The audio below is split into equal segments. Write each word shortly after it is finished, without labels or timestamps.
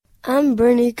I'm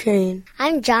Bernie Crane.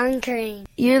 I'm John Crane.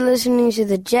 You're listening to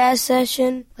the Jazz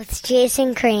Session with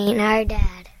Jason Crane, our dad.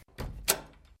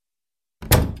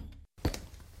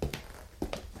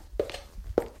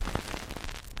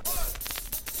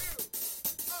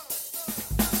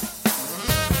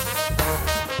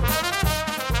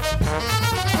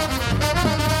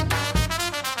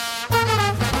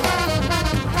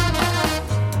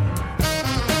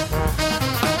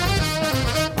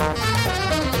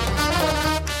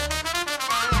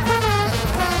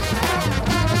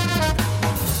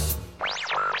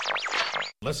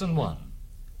 Lesson 1.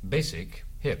 Basic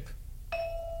Hip.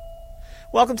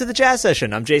 Welcome to the Jazz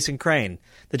Session. I'm Jason Crane.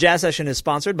 The Jazz Session is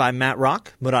sponsored by Matt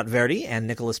Rock, Murat Verdi, and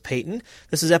Nicholas Payton.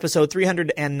 This is episode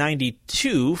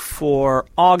 392 for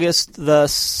August the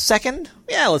 2nd.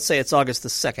 Yeah, let's say it's August the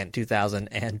 2nd,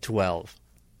 2012.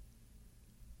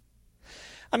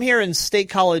 I'm here in State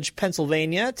College,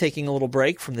 Pennsylvania, taking a little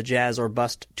break from the Jazz or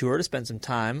Bust tour to spend some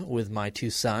time with my two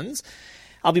sons.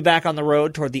 I'll be back on the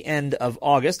road toward the end of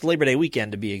August, Labor Day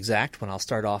weekend to be exact, when I'll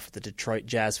start off at the Detroit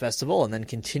Jazz Festival and then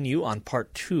continue on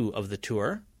part 2 of the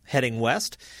tour, heading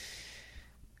west.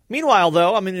 Meanwhile,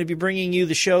 though, I'm going to be bringing you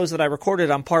the shows that I recorded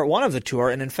on part 1 of the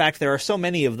tour, and in fact, there are so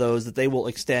many of those that they will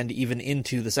extend even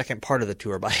into the second part of the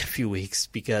tour by a few weeks,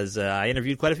 because I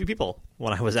interviewed quite a few people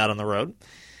when I was out on the road.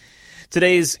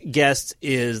 Today's guest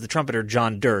is the trumpeter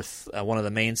John Derth, one of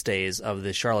the mainstays of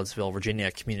the Charlottesville,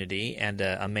 Virginia community, and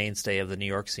a mainstay of the New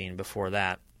York scene before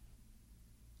that.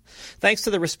 Thanks to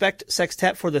the Respect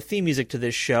Sextet for the theme music to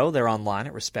this show. They're online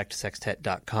at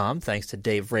respectsextet.com. Thanks to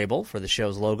Dave Rabel for the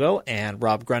show's logo and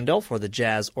Rob Grundle for the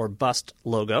Jazz or Bust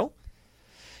logo.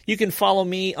 You can follow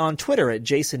me on Twitter at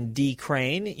Jason D.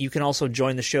 Crane. You can also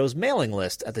join the show's mailing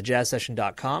list at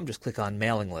thejazzsession.com. Just click on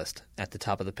Mailing List at the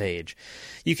top of the page.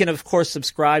 You can, of course,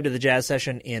 subscribe to the Jazz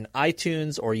Session in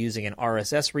iTunes or using an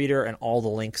RSS reader, and all the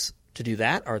links to do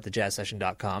that are at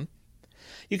thejazzsession.com.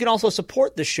 You can also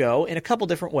support the show in a couple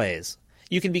different ways.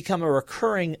 You can become a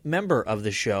recurring member of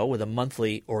the show with a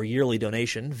monthly or yearly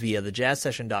donation via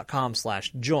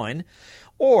thejazzsession.com/join,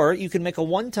 or you can make a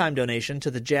one-time donation to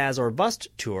the Jazz or Bust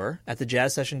tour at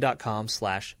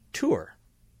thejazzsession.com/tour.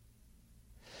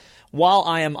 While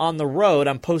I am on the road,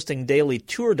 I'm posting daily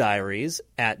tour diaries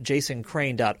at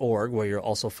jasoncrane.org, where you'll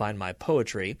also find my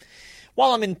poetry.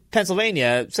 While I'm in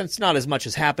Pennsylvania, since not as much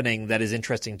is happening that is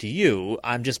interesting to you,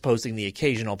 I'm just posting the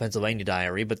occasional Pennsylvania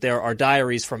diary, but there are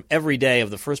diaries from every day of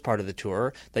the first part of the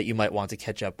tour that you might want to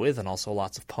catch up with, and also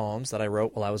lots of poems that I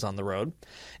wrote while I was on the road.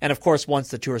 And of course, once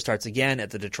the tour starts again at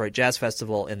the Detroit Jazz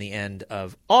Festival in the end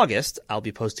of August, I'll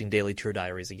be posting daily tour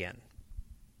diaries again.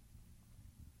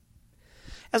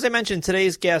 As I mentioned,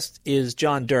 today's guest is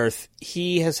John Derth.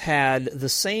 He has had the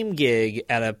same gig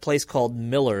at a place called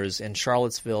Miller's in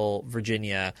Charlottesville,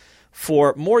 Virginia,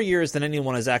 for more years than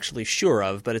anyone is actually sure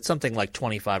of, but it's something like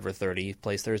 25 or 30. He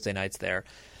plays Thursday nights there.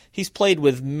 He's played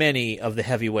with many of the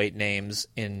heavyweight names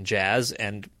in jazz,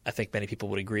 and I think many people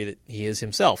would agree that he is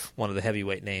himself one of the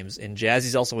heavyweight names in jazz.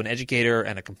 He's also an educator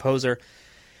and a composer.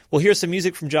 We'll hear some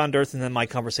music from John Derth and then my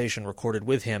conversation recorded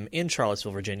with him in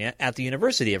Charlottesville, Virginia, at the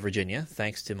University of Virginia,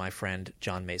 thanks to my friend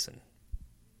John Mason.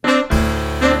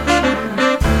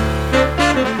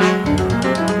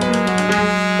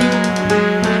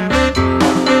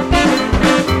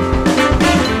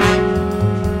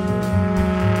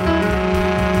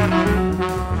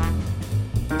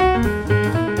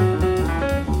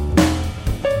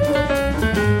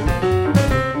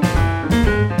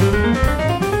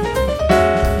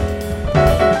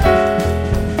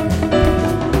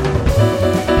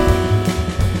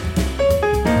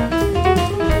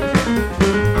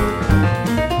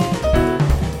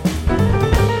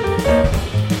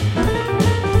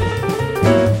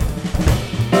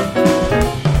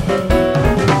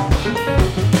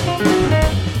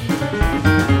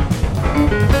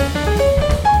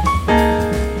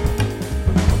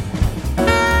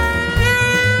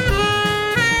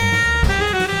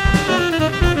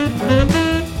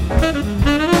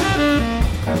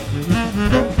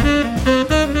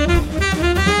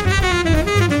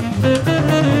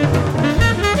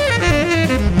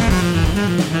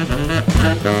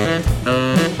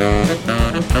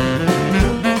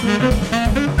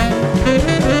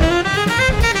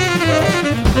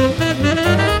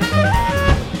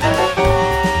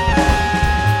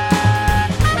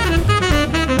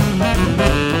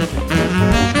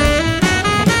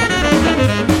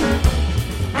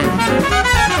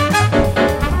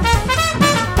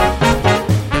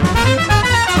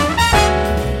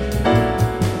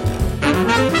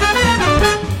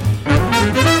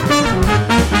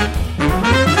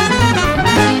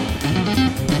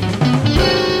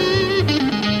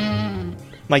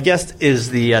 My guest is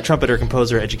the trumpeter,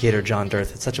 composer, educator John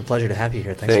Dirth. It's such a pleasure to have you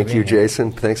here. Thanks for being Thank you, here.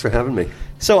 Jason. Thanks for having me.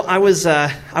 So I was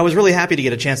really happy to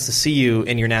get a chance to see you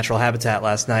in your natural habitat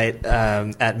last night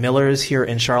at Miller's here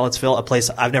in Charlottesville, a place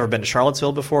I've never been to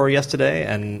Charlottesville before yesterday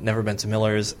and never been to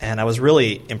Miller's. And I was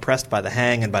really impressed by the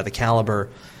hang and by the caliber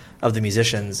of the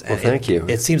musicians. Well, thank you.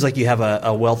 It seems like you have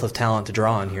a wealth of talent to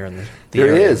draw on here in the There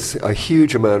area. is a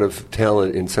huge amount of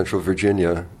talent in Central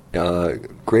Virginia.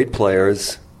 Great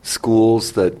players,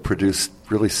 schools that produce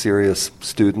really serious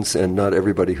students, and not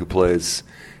everybody who plays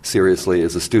seriously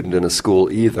is a student in a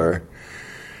school either.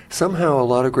 Somehow a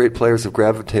lot of great players have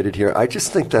gravitated here. I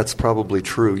just think that's probably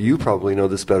true. You probably know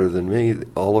this better than me,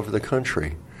 all over the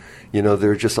country. You know, there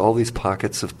are just all these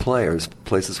pockets of players,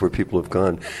 places where people have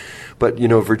gone. But, you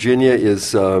know, Virginia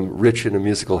is rich in a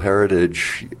musical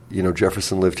heritage. You know,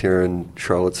 Jefferson lived here in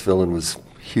Charlottesville and was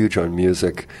huge on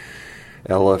music.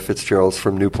 Ella Fitzgerald's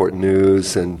from Newport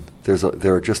News, and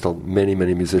there are just many,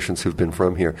 many musicians who've been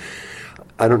from here.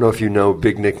 I don't know if you know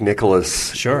Big Nick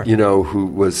Nicholas, Sure. You know, who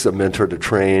was a mentor to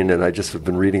Train, and I just have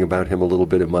been reading about him a little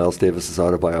bit in Miles Davis's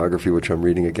autobiography, which I'm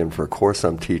reading again for a course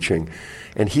I'm teaching.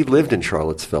 And he lived in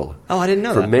Charlottesville. Oh, I didn't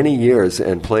know for that. many years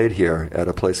and played here at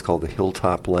a place called the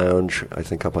Hilltop Lounge, I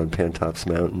think up on Pantops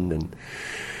Mountain. And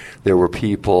there were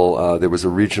people, there was a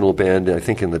regional band, I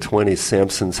think in the 20s,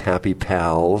 Samson's Happy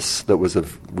Pals, that was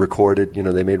recorded, you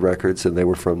know, they made records and they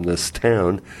were from this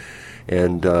town.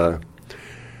 And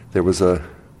there was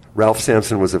Ralph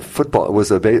Sampson was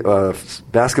a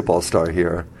basketball star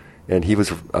here, and he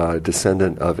was a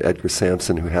descendant of Edgar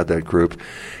Sampson, who had that group.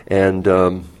 And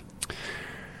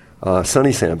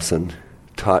Sonny Sampson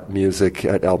taught music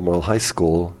at Albemarle High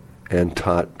School and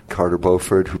taught Carter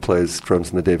Beauford, who plays drums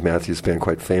in the Dave Matthews Band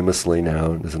quite famously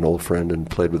now, and is an old friend and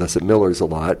played with us at Miller's a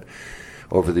lot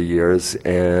over the years,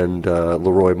 and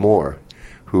Leroy Moore,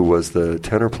 who was the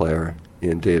tenor player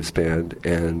in Dave's band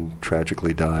and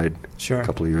tragically died a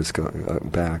couple of years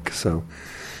back. So,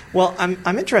 well,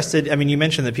 I'm interested. I mean, you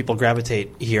mentioned that people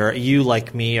gravitate here. You,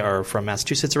 like me, are from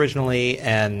Massachusetts originally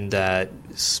and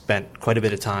spent quite a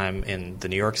bit of time in the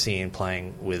New York scene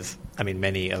playing with, I mean,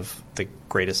 many of the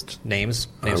greatest names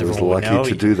I was everyone would know.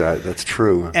 lucky to do that. That's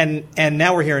true. And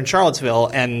now we're here in Charlottesville,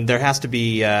 and there has to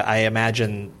be, I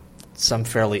imagine, some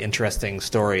fairly interesting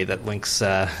story that links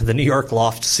the New York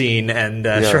loft scene and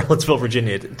Charlottesville,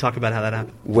 Virginia. Talk about how that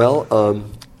happened. Well,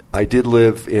 I did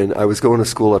I was going to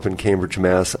school up in Cambridge,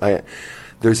 Mass.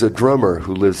 There's a drummer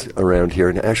who lives around here,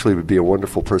 and actually would be a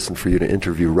wonderful person for you to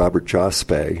interview, Robert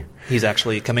Jospe. He's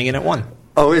actually coming in at 1.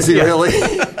 Oh, is he really?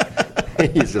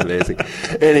 He's amazing.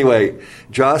 Anyway,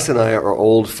 Joss and I are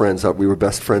old friends. We were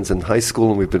best friends in high school,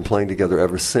 and we've been playing together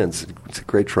ever since. He's a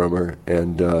great drummer,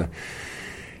 and I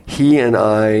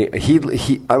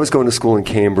was going to school in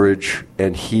Cambridge,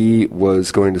 and he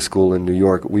was going to school in New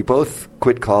York. We both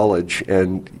quit college,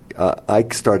 and I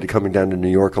started coming down to New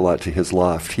York a lot to his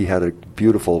loft. He had a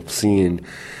beautiful scene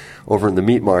over in the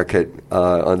meat market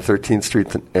on 13th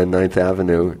Street and 9th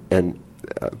Avenue, and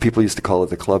people used to call it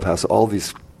the clubhouse. All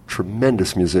these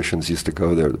tremendous musicians used to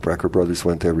go there. The Brecker brothers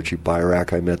went there. Richie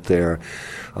Byrack I met there.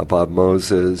 Bob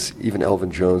Moses. Even Elvin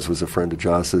Jones was a friend of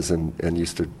Joss's and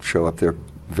used to show up there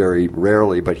very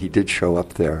rarely, but he did show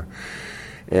up there.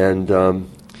 And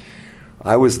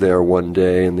I was there one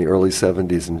day in the early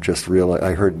 70s and just realized,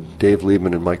 I heard Dave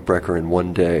Liebman and Mike Brecker in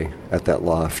one day at that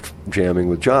loft jamming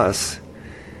with Joss.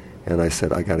 And I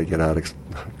said, I got to get out of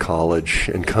college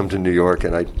and come to New York.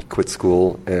 And I quit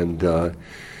school and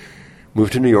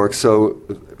moved to New York. So,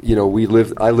 you know,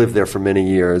 I lived there for many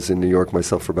years in New York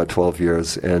myself for about 12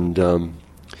 years. And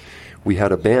we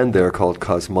had a band there called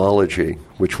Cosmology,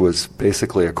 which was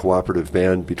basically a cooperative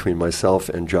band between myself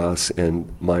and Joss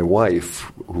and my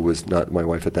wife, who was not my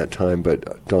wife at that time,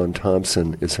 but Dawn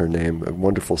Thompson is her name, a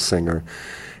wonderful singer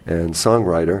and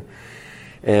songwriter.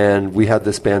 And we had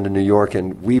this band in New York,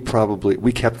 and we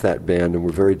kept that band, and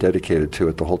we're very dedicated to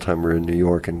it the whole time we were in New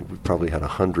York, and we probably had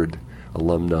 100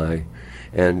 alumni.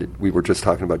 And we were just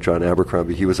talking about John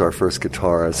Abercrombie. He was our first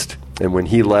guitarist. And when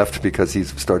he left, because he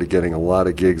started getting a lot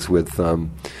of gigs with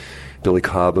Billy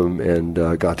Cobham and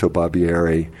Gato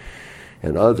Barbieri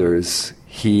and others,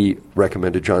 he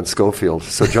recommended John Scofield.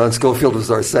 So John Scofield was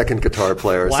our second guitar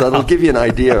player. Wow. So that'll give you an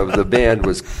idea of the band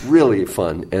was really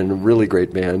fun and a really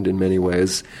great band in many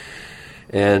ways.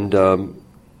 And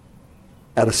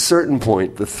at a certain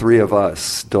point, the three of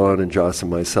us, Dawn and Joss and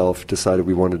myself, decided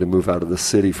we wanted to move out of the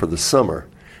city for the summer.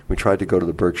 We tried to go to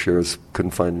the Berkshires,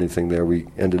 couldn't find anything there. We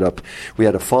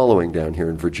had a following down here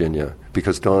in Virginia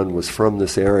because Dawn was from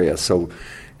this area, so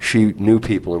she knew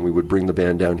people and we would bring the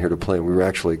band down here to play. And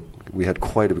we had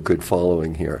quite a good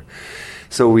following here.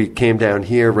 So we came down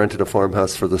here, rented a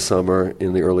farmhouse for the summer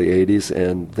in the early 80s,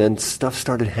 and then stuff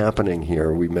started happening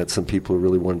here. We met some people who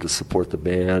really wanted to support the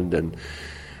band, and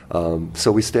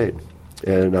so we stayed.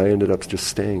 And I ended up just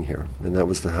staying here, and that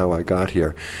was how I got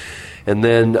here. And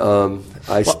then go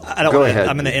ahead.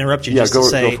 I'm going to interrupt you just to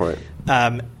say, go for it.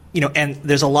 And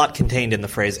there's a lot contained in the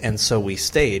phrase, and so we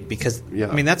stayed, because,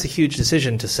 that's a huge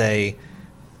decision to say.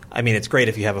 It's great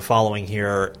if you have a following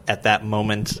here at that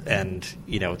moment, and,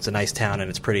 it's a nice town, and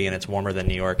it's pretty, and it's warmer than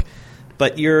New York.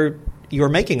 But you're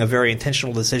making a very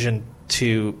intentional decision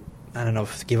to, I don't know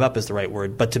if give up is the right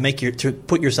word, but to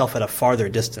put yourself at a farther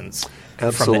distance from the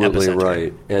epicenter. Absolutely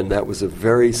right. And that was a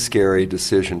very scary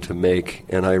decision to make.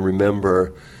 And I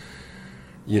remember,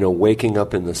 waking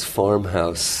up in this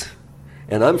farmhouse.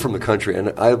 And I'm from the country,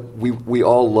 and we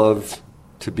all love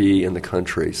to be in the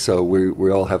country, so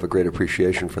we all have a great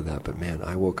appreciation for that. But man,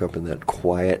 I woke up in that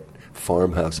quiet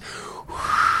farmhouse,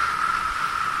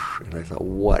 and I thought,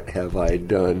 what have I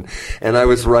done? And I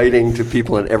was writing to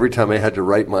people, and every time I had to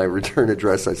write my return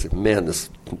address, I said, man, this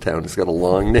town has got a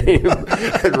long name.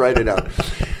 I'd write it out.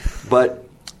 But,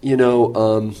 it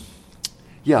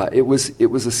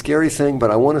was a scary thing, but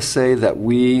I want to say that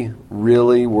we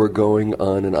really were going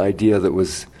on an idea that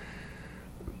was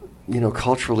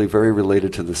culturally very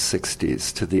related to the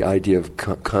 60s, to the idea of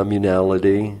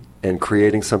communality and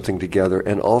creating something together,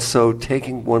 and also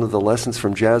taking one of the lessons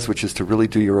from jazz, which is to really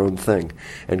do your own thing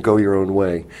and go your own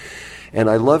way. And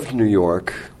I loved New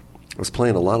York. I was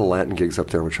playing a lot of Latin gigs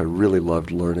up there, which I really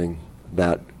loved learning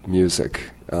that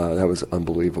music. That was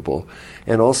unbelievable.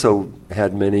 And also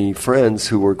had many friends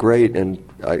who were great, and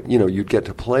you'd get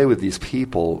to play with these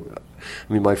people.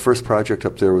 My first project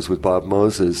up there was with Bob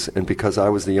Moses, and because I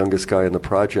was the youngest guy in the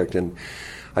project and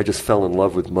I just fell in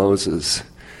love with Moses,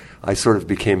 I sort of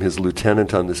became his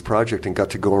lieutenant on this project and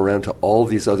got to go around to all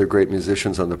these other great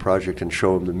musicians on the project and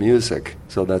show them the music.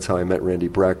 So that's how I met Randy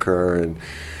Brecker, and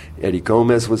Eddie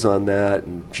Gomez was on that,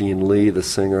 and Gene Lee, the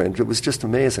singer, and it was just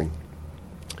amazing.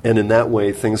 And in that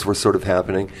way, things were sort of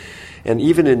happening. And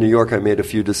even in New York, I made a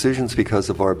few decisions because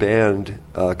of our band,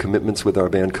 commitments with our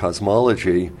band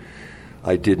Cosmology.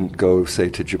 I didn't go,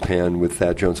 say, to Japan with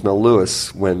Thad Jones, Mel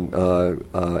Lewis, when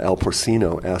Al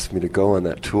Porcino asked me to go on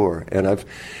that tour. And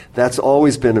that's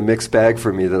always been a mixed bag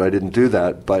for me that I didn't do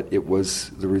that, but it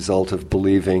was the result of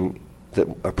believing that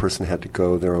a person had to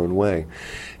go their own way.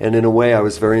 And in a way, I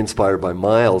was very inspired by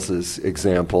Miles's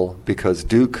example, because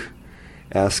Duke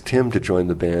asked him to join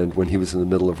the band when he was in the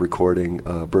middle of recording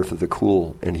Birth of the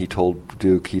Cool, and he told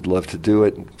Duke he'd love to do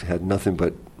it, had nothing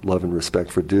but love and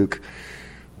respect for Duke,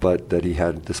 but that he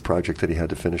had this project that he had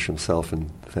to finish himself,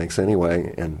 and thanks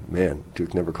anyway. And man,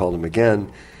 Duke never called him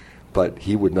again, but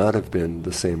he would not have been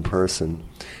the same person.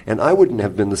 And I wouldn't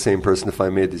have been the same person if I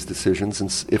made these decisions,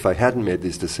 and if I hadn't made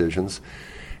these decisions.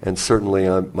 And certainly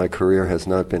my career has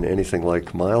not been anything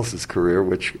like Miles's career,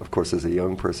 which, of course, as a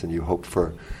young person, you hope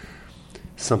for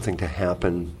something to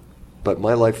happen. But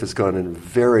my life has gone in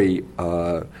very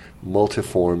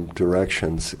multiform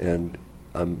directions, and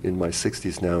I'm in my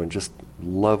 60s now and just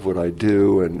love what I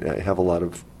do, and I have a lot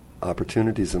of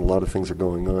opportunities and a lot of things are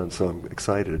going on, so I'm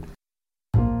excited.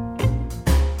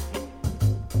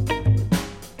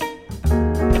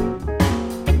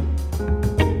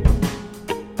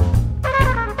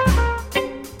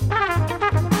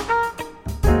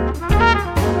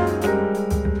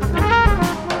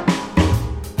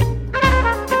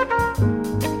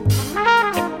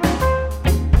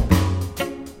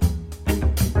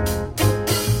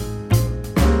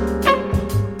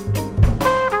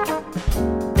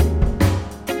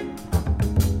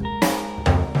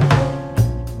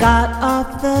 Got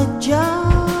off the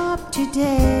job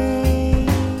today,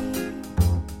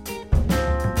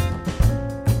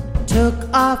 took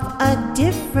off a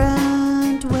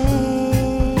different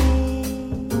way,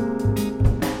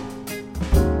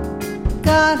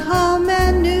 got home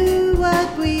and knew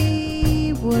what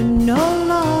we were no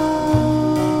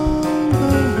longer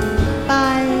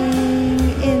buying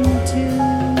into.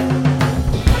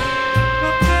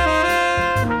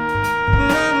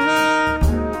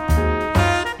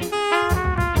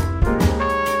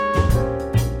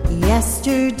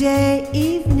 Yesterday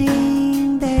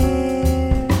evening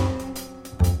there,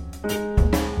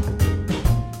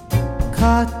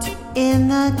 caught in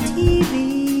the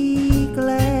TV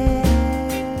glare,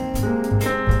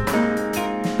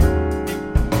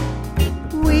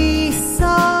 we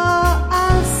saw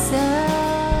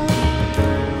ourselves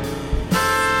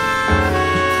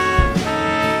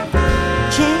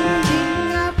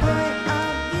changing our point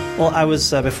of view. Well, I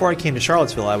was before I came to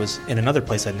Charlottesville, I was in another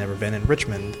place I'd never been, in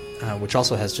Richmond, which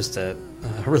also has just a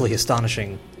really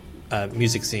astonishing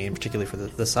music scene, particularly for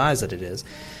the size that it is.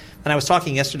 And I was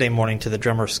talking yesterday morning to the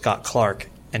drummer Scott Clark,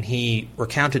 and he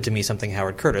recounted to me something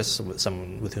Howard Curtis,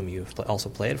 someone with whom you've also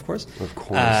played, of course. Of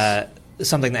course.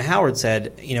 Something that Howard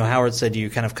said. Howard said you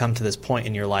kind of come to this point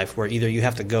in your life where either you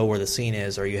have to go where the scene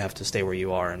is or you have to stay where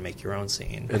you are and make your own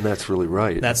scene. And that's really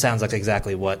right. That sounds like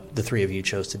exactly what the three of you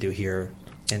chose to do here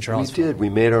in Charlottesville. We did. We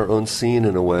made our own scene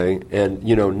in a way. And,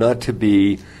 not to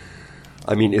be...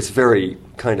 I mean, it's very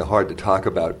kind of hard to talk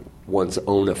about one's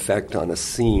own effect on a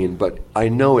scene, but I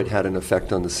know it had an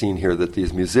effect on the scene here that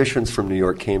these musicians from New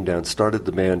York came down, started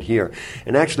the band here.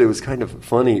 And actually, it was kind of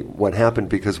funny what happened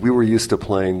because we were used to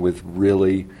playing with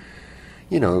really,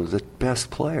 the best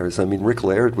players. I mean, Rick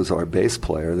Laird was our bass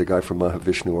player, the guy from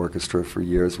Mahavishnu Orchestra for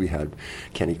years. We had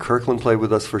Kenny Kirkland play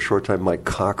with us for a short time. Mike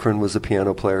Cochran was a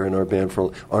piano player in our band.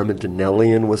 Armand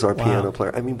Donnellian was our piano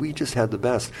player. I mean, we just had the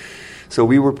best. So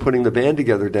we were putting the band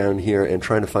together down here and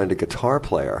trying to find a guitar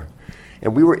player.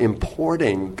 And we were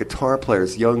importing guitar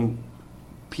players, young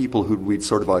people who we'd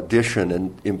sort of audition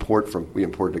and import from. We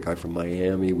imported a guy from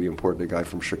Miami. We imported a guy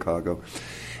from Chicago.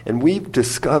 And we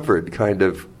discovered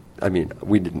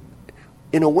we didn't.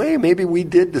 In a way, maybe we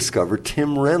did discover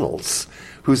Tim Reynolds,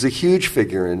 who's a huge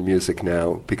figure in music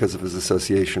now because of his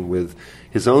association with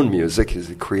his own music.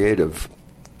 He's a creative,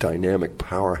 dynamic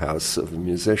powerhouse of a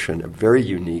musician, a very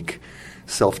unique,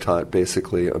 self-taught,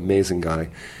 basically, amazing guy.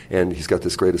 And he's got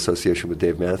this great association with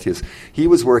Dave Matthews. He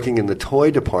was working in the toy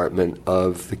department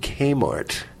of the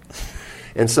Kmart.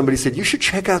 And somebody said, you should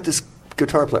check out this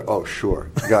guitar player. Oh, sure.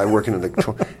 The guy working in the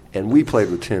toy. And we played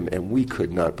with Tim, and we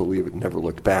could not believe it, never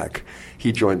looked back.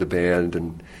 He joined the band,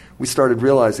 and we started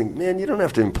realizing, man, you don't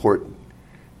have to import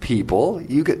people.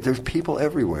 There's people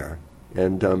everywhere.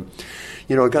 And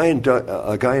a guy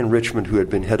in Richmond who had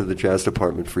been head of the jazz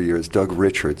department for years, Doug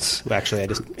Richards. Who actually I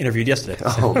just interviewed yesterday.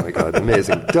 Oh my God,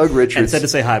 amazing! Doug Richards. And said to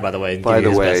say hi, by the way. By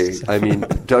the way, I mean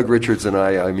Doug Richards and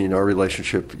I mean our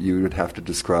relationship you would have to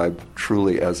describe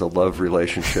truly as a love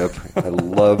relationship. I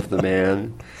love the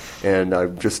man, and I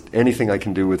just anything I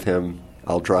can do with him,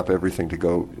 I'll drop everything to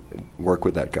go work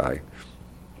with that guy.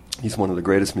 He's one of the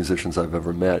greatest musicians I've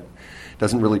ever met.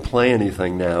 Doesn't really play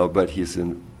anything now, but he's,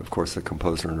 of course, a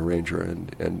composer and arranger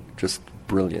and just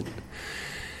brilliant.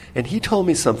 And he told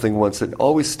me something once that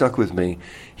always stuck with me.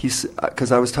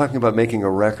 Because I was talking about making a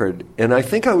record, and I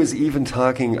think I was even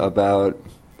talking about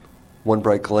One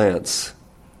Bright Glance,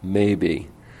 maybe.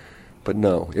 But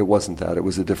no, it wasn't that. It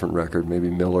was a different record, maybe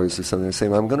Miller's or something. I was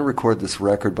saying, I'm going to record this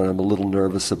record, but I'm a little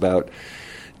nervous about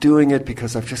doing it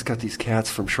because I've just got these cats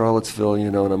from Charlottesville,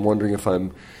 and I'm wondering if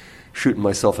I'm shooting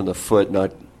myself in the foot,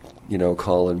 not,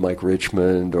 calling Mike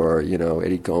Richmond or,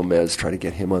 Eddie Gomez, try to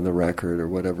get him on the record or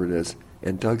whatever it is.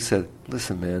 And Doug said,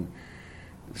 listen, man,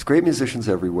 there's great musicians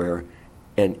everywhere,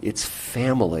 and it's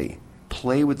family.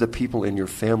 Play with the people in your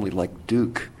family like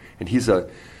Duke. And he's a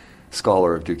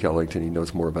scholar of Duke Ellington. He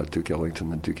knows more about Duke Ellington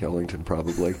than Duke Ellington,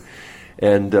 probably.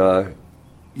 And,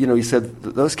 he said,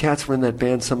 those cats were in that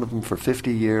band, some of them for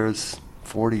 50 years,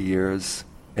 40 years,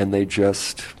 and they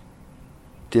just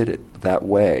did it that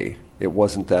way. It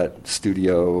wasn't that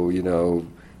studio,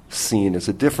 scene. It's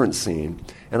a different scene.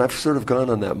 And I've sort of gone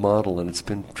on that model, and it's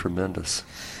been tremendous.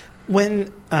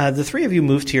 When the three of you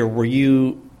moved here, were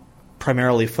you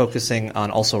primarily focusing on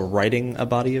also writing a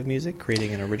body of music,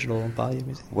 creating an original body of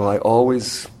music? Well, I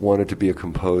always wanted to be a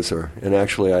composer. And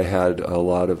actually I had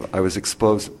I was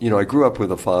exposed, I grew up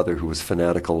with a father who was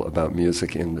fanatical about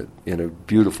music in a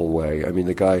beautiful way. I mean,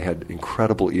 the guy had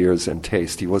incredible ears and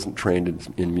taste. He wasn't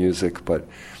trained in music, but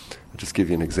I'll just give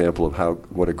you an example of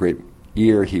what a great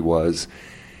ear he was.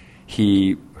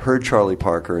 He heard Charlie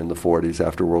Parker in the 40s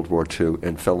after World War II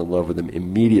and fell in love with him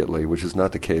immediately, which is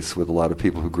not the case with a lot of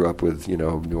people who grew up with,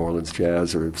 New Orleans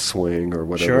jazz or swing or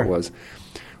whatever it was.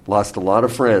 Lost a lot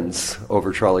of friends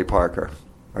over Charlie Parker.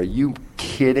 Are you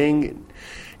kidding?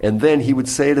 And then he would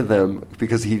say to them,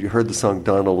 because he heard the song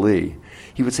Donna Lee,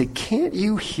 he would say, can't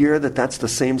you hear that that's the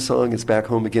same song as Back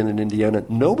Home Again in Indiana?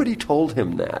 Nobody told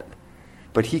him that.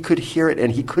 But he could hear it,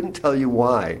 and he couldn't tell you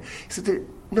why. He said,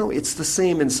 no, it's the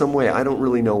same in some way. I don't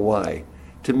really know why.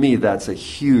 To me, that's a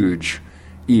huge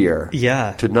ear.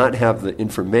 Yeah. To not have the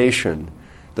information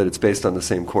that it's based on the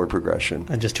same chord progression.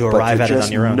 And just to arrive at it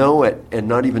on your own. Know it and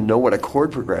not even know what a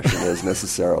chord progression is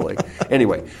necessarily.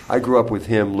 Anyway, I grew up with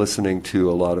him listening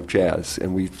to a lot of jazz,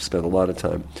 and we spent a lot of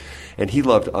time. And he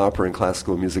loved opera and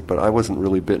classical music, but I wasn't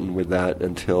really bitten with that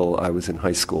until I was in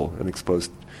high school and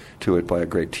exposed to it by a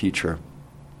great teacher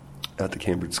at the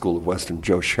Cambridge School of Western,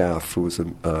 Joe Schaff, who was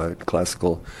a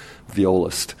classical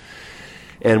violist.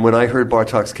 And when I heard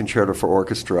Bartók's Concerto for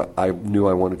Orchestra, I knew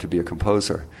I wanted to be a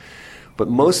composer. But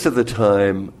most of the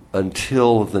time,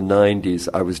 until the 90s,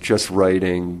 I was just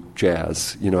writing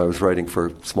jazz. I was writing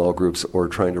for small groups or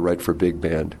trying to write for big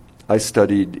band. I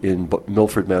studied in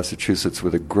Milford, Massachusetts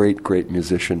with a great, great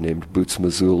musician named Boots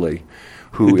Mazzulli,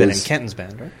 who'd been in Kenton's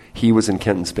band, right? He was in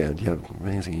Kenton's band. Yeah,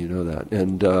 amazing, you know that.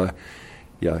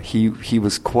 And he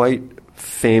was quite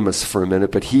famous for a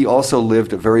minute, but he also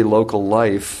lived a very local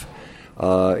life.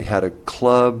 He had a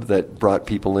club that brought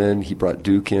people in. He brought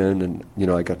Duke in, and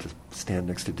I got to stand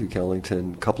next to Duke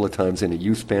Ellington a couple of times in a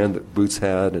youth band that Boots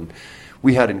had, and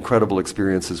we had incredible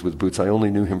experiences with Boots. I only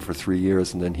knew him for 3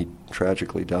 years, and then he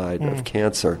tragically died of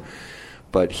cancer.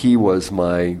 But he was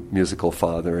my musical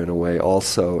father in a way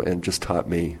also, and just taught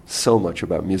me so much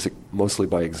about music, mostly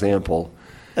by example.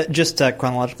 Just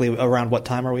chronologically, around what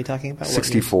time are we talking about?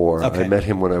 64. Okay. I met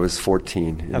him when I was 14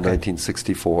 in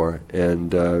 1964,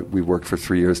 and we worked for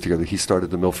 3 years together. He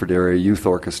started the Milford Area Youth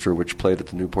Orchestra, which played at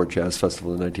the Newport Jazz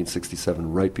Festival in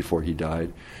 1967, right before he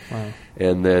died. Wow.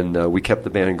 And then we kept the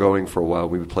band going for a while.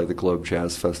 We would play the Globe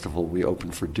Jazz Festival. We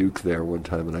opened for Duke there one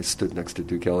time, and I stood next to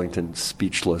Duke Ellington,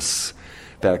 speechless,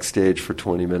 backstage for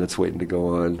 20 minutes waiting to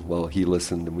go on while he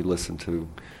listened, and we listened to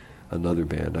another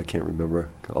band. I can't remember.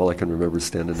 All I can remember is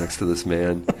standing next to this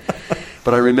man.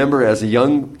 But I remember as a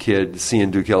young kid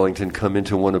seeing Duke Ellington come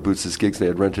into one of Boots's gigs. They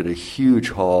had rented a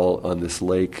huge hall on this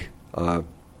lake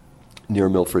near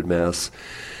Milford, Mass.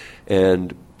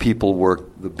 And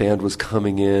the band was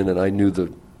coming in, and I knew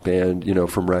the band,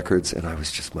 from records, and I was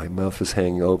just, my mouth was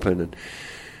hanging open. And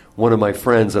one of my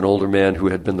friends, an older man who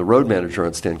had been the road manager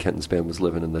on Stan Kenton's band, was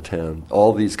living in the town.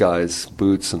 All these guys,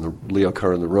 Boots and Leo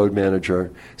Curran, the road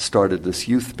manager, started this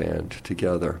youth band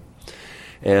together.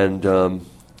 And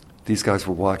these guys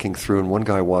were walking through, and one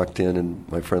guy walked in, and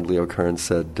my friend Leo Curran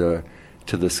said to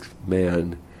this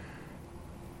man,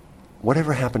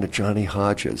 "Whatever happened to Johnny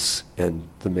Hodges?" And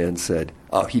the man said,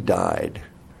 "Oh, he died,"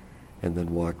 and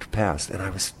then walked past. And I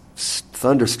was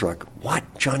thunderstruck. "What?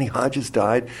 Johnny Hodges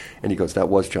died?" And he goes, "That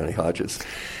was Johnny Hodges."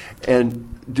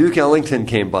 And Duke Ellington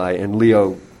came by, and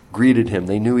Leo greeted him.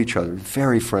 They knew each other.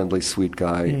 Very friendly, sweet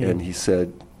guy. And he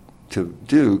said to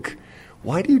Duke,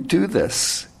 "Why do you do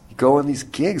this? You go on these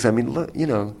gigs. I mean, look,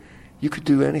 you could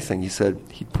do anything." He said,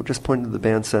 he just pointed to the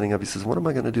band setting up. He says, "What am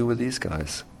I going to do with these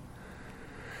guys?"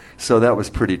 So that was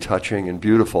pretty touching and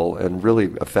beautiful and really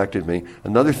affected me.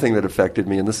 Another thing that affected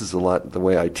me, and this is a lot the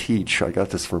way I teach, I got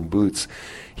this from Boots,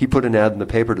 he put an ad in the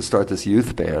paper to start this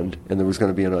youth band, and there was going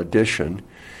to be an audition.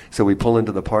 So we pull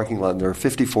into the parking lot, and there are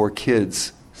 54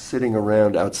 kids sitting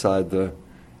around outside the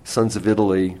Sons of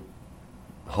Italy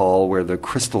hall where the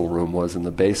Crystal Room was in the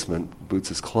basement,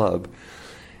 Boots's club.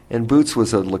 And Boots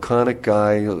was a laconic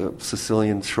guy, a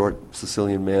short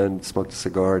Sicilian man, smoked a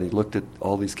cigar, and he looked at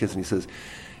all these kids, and he says,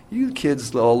 "You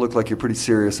kids all look like you're pretty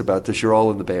serious about this. You're all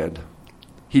in the band."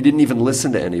 He didn't even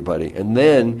listen to anybody. And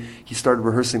then he started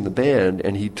rehearsing the band,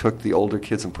 and he took the older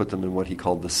kids and put them in what he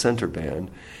called the center band.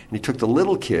 And he took the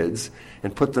little kids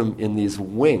and put them in these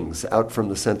wings out from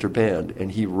the center band.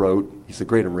 And he wrote, he's a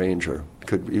great arranger.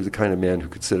 He was the kind of man who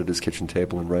could sit at his kitchen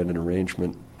table and write an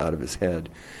arrangement out of his head.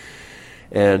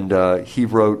 And he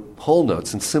wrote whole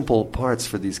notes and simple parts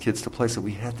for these kids to play. So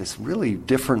we had this really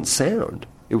different sound.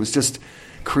 It was just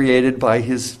created by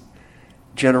his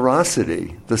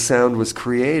generosity. The sound was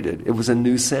created. It was a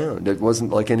new sound. It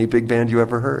wasn't like any big band you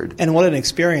ever heard. And what an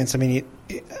experience. I mean,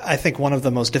 I think one of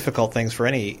the most difficult things for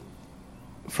any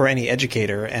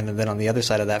educator, and then on the other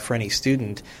side of that, for any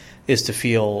student, is to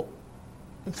feel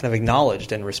kind of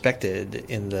acknowledged and respected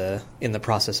in the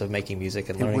process of making music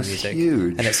and learning music. It was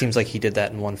huge. And it seems like he did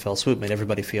that in one fell swoop, made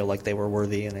everybody feel like they were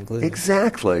worthy and included.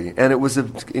 Exactly. And it was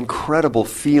an incredible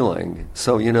feeling.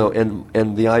 So,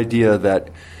 and the idea that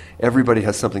everybody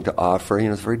has something to offer,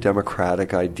 it's a very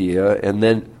democratic idea. And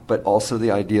then, but also the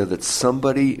idea that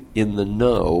somebody in the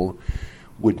know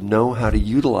would know how to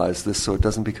utilize this so it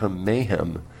doesn't become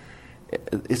mayhem.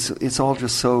 It's all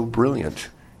just so brilliant.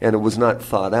 And it was not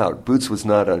thought out. Boots was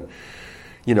not an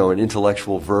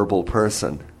intellectual, verbal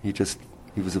person. He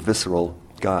was a visceral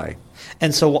guy.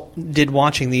 And so did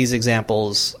watching these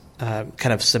examples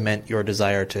kind of cement your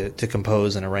desire to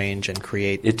compose and arrange and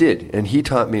create? It did. And he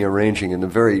taught me arranging in a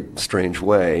very strange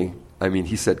way. I mean,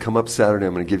 he said, "Come up Saturday,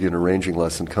 I'm going to give you an arranging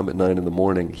lesson. Come at 9 in the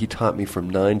morning." He taught me from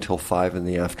 9 till 5 in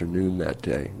the afternoon that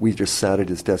day. We just sat at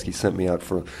his desk. He sent me out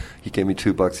he gave me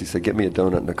 $2. He said, "Get me a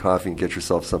donut and a coffee and get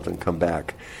yourself something, come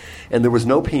back." And there was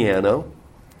no piano.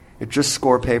 It just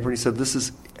score paper. And he said,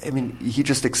 he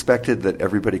just expected that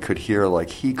everybody could hear like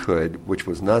he could, which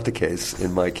was not the case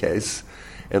in my case.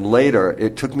 And later,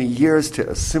 it took me years to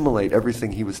assimilate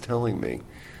everything he was telling me.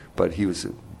 But he was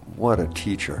what a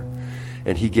teacher.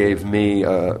 And he gave me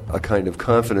a kind of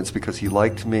confidence because he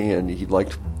liked me and he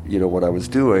liked, what I was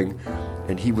doing.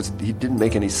 And he didn't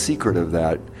make any secret of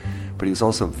that, but he was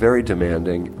also very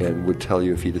demanding and would tell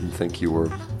you if he didn't think you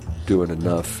were doing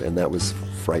enough, and that was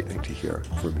frightening to hear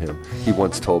from him. He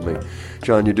once told me,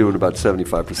 "John, you're doing about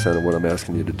 75% of what I'm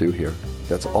asking you to do here."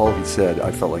 That's all he said.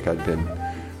 I felt like I'd been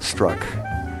struck.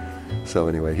 So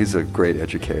anyway, he's a great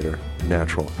educator,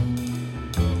 natural.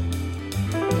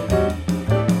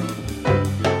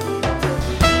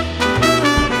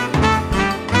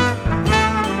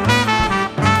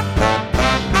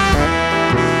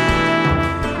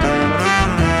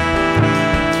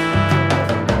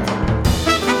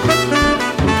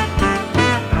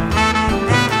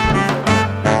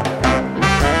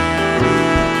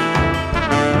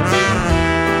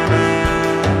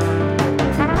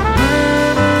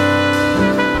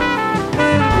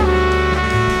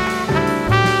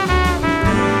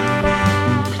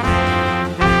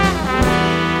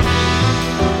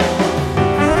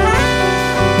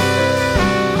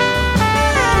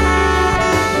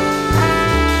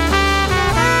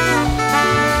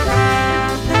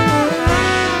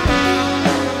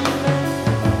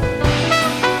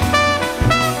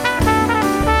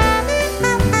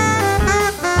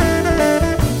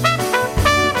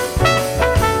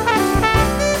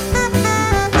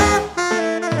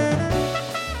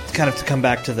 Kind of to come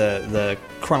back to the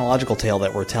chronological tale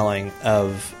that we're telling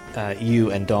of you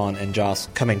and Dawn and Joss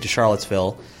coming to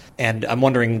Charlottesville, and I'm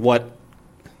wondering what,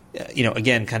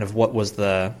 again, kind of what was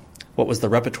the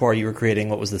repertoire you were creating,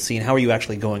 what was the scene, how are you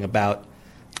actually going about,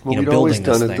 we'd building always this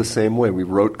done thing? it the same way. We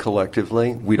wrote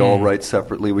collectively. We'd all write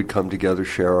separately. We'd come together,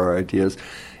 share our ideas.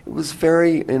 It was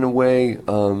very, in a way,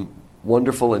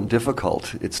 wonderful and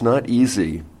difficult. It's not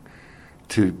easy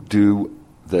to do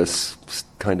this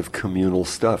kind of communal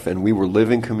stuff. And we were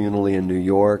living communally in New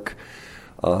York,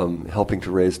 helping to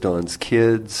raise Dawn's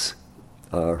kids,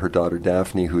 her daughter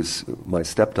Daphne, who's my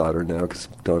stepdaughter now, because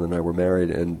Dawn and I were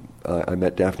married, and I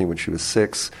met Daphne when she was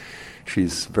 6.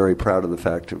 She's very proud of the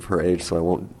fact of her age, so I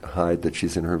won't hide that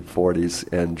she's in her 40s,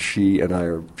 and she and I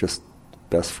are just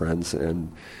best friends, and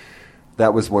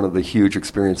that was one of the huge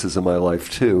experiences of my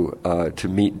life, too, to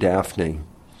meet Daphne.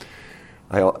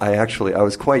 I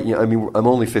was quite young. I mean, I'm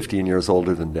only 15 years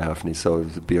older than Daphne, so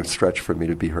it would be a stretch for me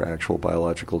to be her actual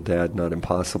biological dad, not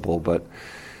impossible. But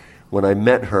when I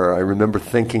met her, I remember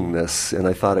thinking this, and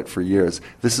I thought it for years,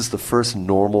 this is the first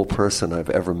normal person I've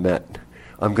ever met.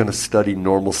 I'm going to study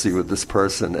normalcy with this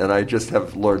person, and I just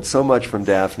have learned so much from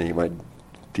Daphne, my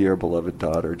dear beloved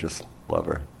daughter. Just love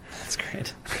her. That's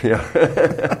great. Yeah.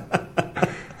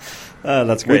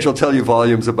 That's great. Which will tell you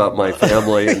volumes about my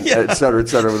family, and et cetera,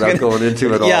 without going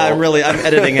into it all. Yeah, I'm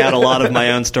editing out a lot of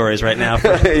my own stories right now.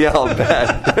 Yeah, I'll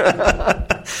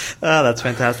bet. That's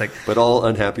fantastic. But all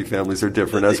unhappy families are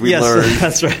different, as we yes, learned.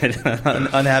 That's right.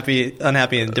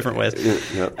 unhappy in different ways.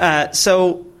 Yeah.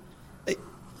 So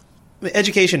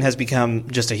education has become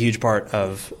just a huge part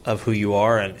of who you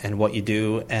are and what you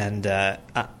do, and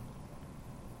that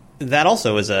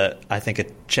also is I think a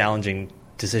challenging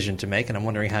decision to make, and I'm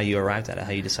wondering how you arrived at it,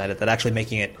 how you decided that actually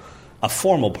making it a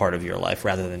formal part of your life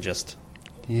rather than just...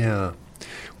 Yeah.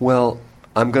 Well,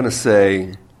 I'm going to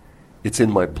say it's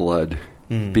in my blood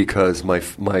because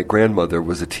my grandmother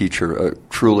was a teacher,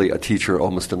 truly a teacher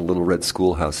almost in a little red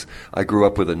schoolhouse. I grew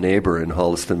up with a neighbor in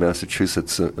Holliston,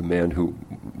 Massachusetts, a man who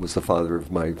was the father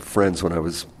of my friends when I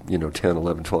was 10,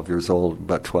 11, 12 years old,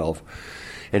 about 12.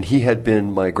 And he had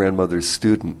been my grandmother's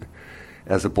student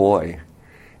as a boy.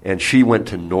 And she went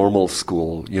to normal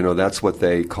school. That's what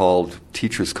they called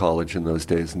teachers' college in those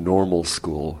days, normal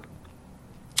school.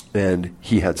 And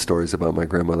he had stories about my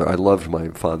grandmother. I loved my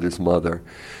father's mother.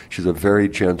 She's a very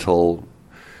gentle,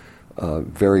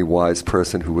 very wise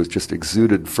person who was just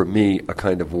exuded for me a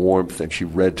kind of warmth, and she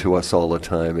read to us all the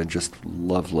time, and just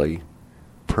lovely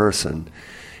person.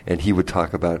 And he would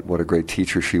talk about what a great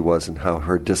teacher she was and how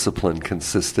her discipline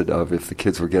consisted of, if the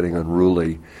kids were getting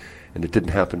unruly, and it didn't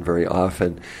happen very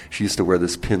often, she used to wear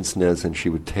this pince-nez, and she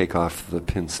would take off the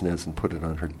pince-nez and put it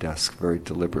on her desk very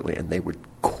deliberately, and they would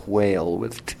quail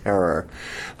with terror.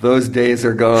 Those days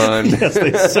are gone. Yes,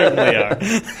 they certainly are.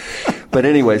 But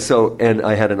anyway, and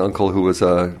I had an uncle who was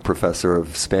a professor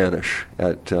of Spanish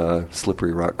at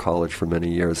Slippery Rock College for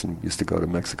many years, and used to go to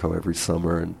Mexico every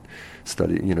summer and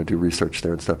study, do research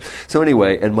there and stuff. So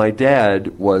anyway, and my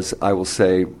dad was, I will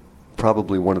say,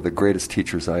 probably one of the greatest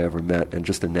teachers I ever met, and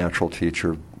just a natural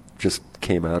teacher, just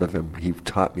came out of him. He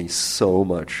taught me so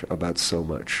much about so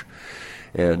much.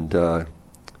 And,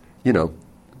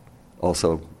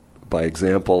 also by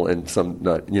example, and some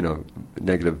not,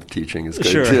 negative teaching is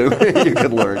good too. You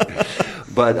can learn.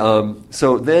 But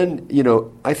so then,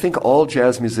 I think all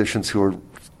jazz musicians who are,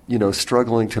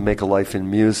 struggling to make a life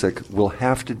in music will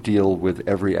have to deal with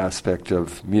every aspect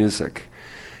of music.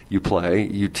 You play,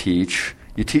 you teach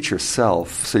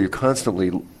yourself, so you're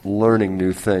constantly learning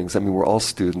new things. I mean, we're all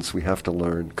students. We have to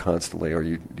learn constantly, or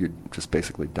you're just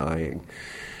basically dying.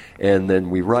 And then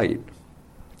we write.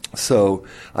 So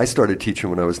I started teaching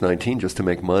when I was 19 just to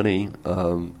make money.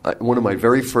 One of my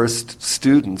very first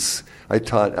students I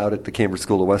taught out at the Cambridge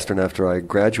School of Western after I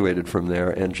graduated from there,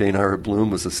 and Jane Howard Bloom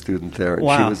was a student there, and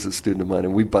she was a student of mine,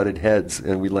 and we butted heads,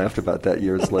 and we laughed about that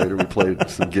years later. We played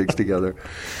some gigs together.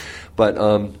 But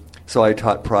so I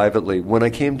taught privately. When I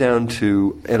came down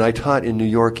and I taught in New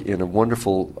York in a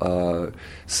wonderful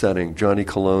setting, Johnny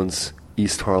Cologne's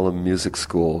East Harlem Music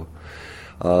School,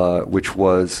 which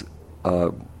was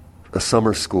a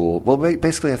summer school. Well,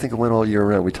 basically, I think it went all year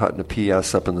round. We taught in a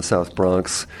PS up in the South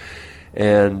Bronx,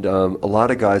 and a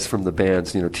lot of guys from the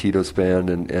bands, Tito's band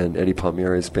and Eddie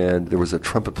Palmieri's band. There was a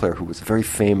trumpet player who was very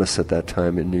famous at that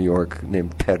time in New York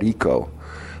named Perico,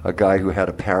 a guy who had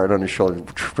a parrot on his shoulder,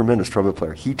 tremendous trumpet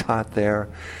player. He taught there.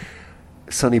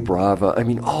 Sonny Brava. I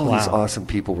mean, all these awesome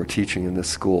people were teaching in this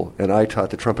school, and I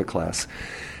taught the trumpet class.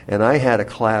 And I had a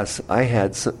class,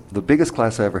 the biggest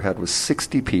class I ever had was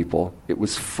 60 people. It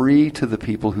was free to the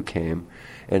people who came.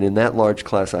 And in that large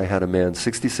class, I had a man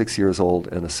 66 years old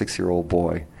and a 6-year-old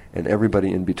boy, and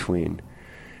everybody in between.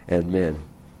 And man,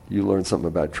 you learn something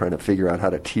about trying to figure out how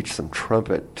to teach some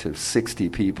trumpet to 60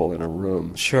 people in a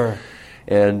room. Sure.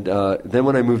 And then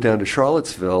when I moved down to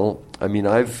Charlottesville, I mean,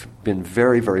 I've been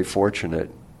very, very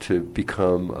fortunate to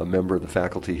become a member of the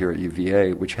faculty here at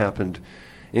UVA, which happened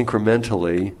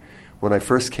incrementally. When I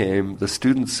first came, the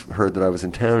students heard that I was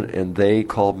in town, and they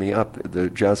called me up. The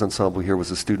jazz ensemble here was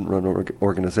a student-run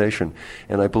organization,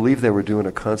 and I believe they were doing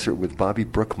a concert with Bobby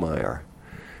Brookmeyer,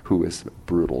 who is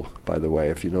brutal, by the way,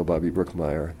 if you know Bobby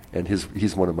Brookmeyer, and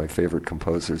he's one of my favorite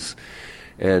composers.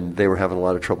 And they were having a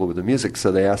lot of trouble with the music,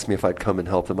 so they asked me if I'd come and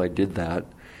help them. I did that.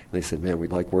 And they said, man,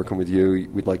 we'd like working with you.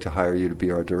 We'd like to hire you to be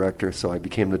our director. So I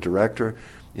became the director.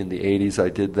 In the 80s, I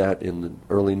did that. In the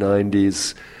early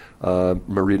 90s,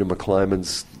 Marita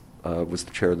McClymans was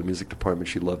the chair of the music department.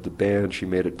 She loved the band. She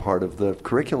made it part of the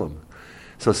curriculum.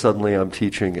 So suddenly I'm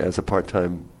teaching as a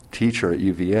part-time teacher at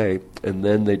UVA, and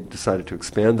then they decided to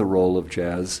expand the role of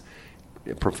jazz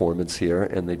performance here,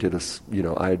 and they did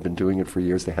I had been doing it for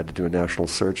years. They had to do a national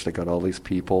search. They got all these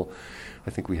people. I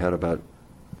think we had about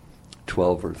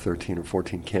 12 or 13 or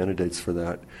 14 candidates for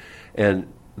that.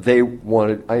 And they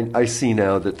wanted, I see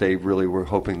now that they really were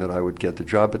hoping that I would get the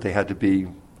job, but they had to be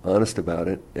honest about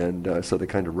it, and so they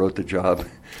kind of wrote the job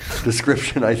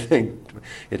description. I think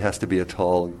it has to be a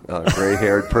tall,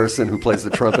 gray-haired person who plays the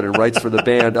trumpet and writes for the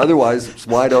band. Otherwise, it's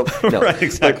wide open. No. Right,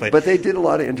 exactly. But they did a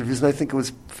lot of interviews, and I think it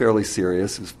was fairly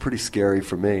serious. It was pretty scary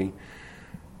for me.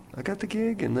 I got the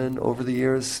gig, and then over the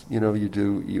years,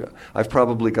 I've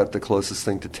probably got the closest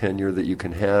thing to tenure that you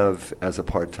can have as a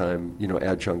part-time,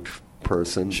 adjunct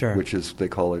person, sure. Which is, they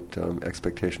call it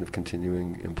expectation of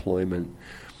continuing employment.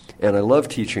 And I love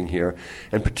teaching here,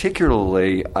 and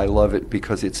particularly I love it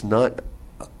because it's not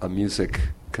a music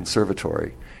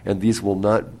conservatory, and these will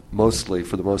not mostly,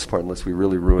 for the most part, unless we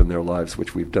really ruin their lives,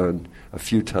 which we've done a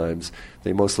few times,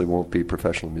 they mostly won't be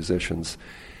professional musicians.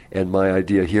 And my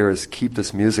idea here is keep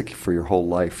this music for your whole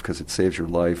life, because it saves your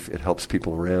life, it helps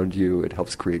people around you, it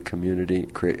helps create community,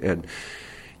 and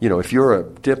if you're a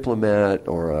diplomat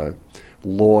or a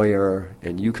lawyer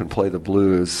and you can play the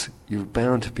blues, you're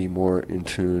bound to be more in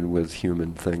tune with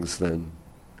human things than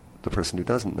the person who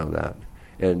doesn't know that.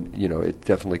 And, it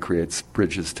definitely creates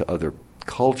bridges to other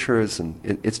cultures, and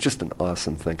it's just an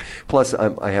awesome thing. Plus,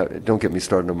 don't get me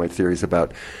started on my theories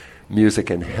about music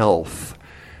and health,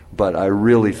 but I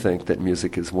really think that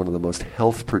music is one of the most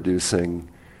health-producing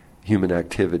human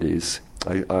activities.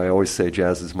 I always say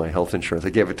jazz is my health insurance. I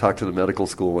gave a talk to the medical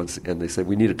school once, and they said,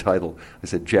 we need a title. I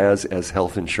said, jazz as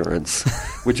health insurance,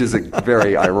 which is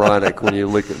very ironic when you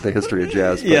look at the history of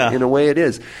jazz. But in a way it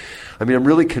is. I mean, I'm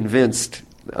really convinced.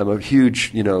 I'm a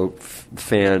huge,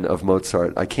 fan of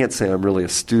Mozart. I can't say I'm really a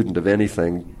student of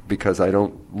anything because I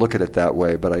don't look at it that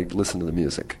way, but I listen to the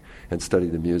music and study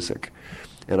the music.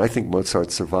 And I think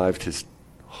Mozart survived his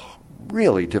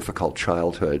really difficult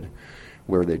childhood,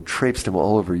 where they traipsed him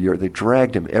all over Europe. They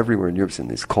dragged him everywhere in Europe in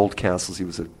these cold castles. He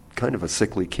was a kind of a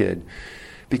sickly kid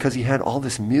because he had all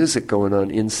this music going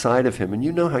on inside of him. And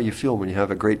you know how you feel when you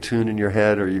have a great tune in your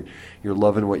head, or you're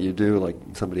loving what you do. Like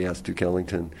somebody asked Duke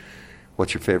Ellington,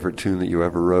 what's your favorite tune that you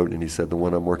ever wrote? And he said, the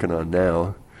one I'm working on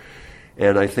now.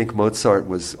 And I think Mozart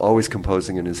was always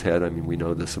composing in his head. I mean, we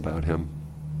know this about him.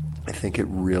 I think it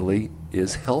really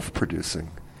is health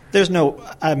producing. There's no,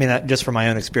 I mean, just from my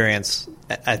own experience,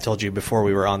 I told you before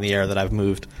we were on the air that I've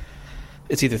moved.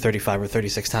 It's either 35 or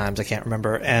 36 times, I can't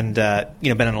remember, and been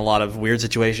in a lot of weird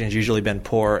situations, usually been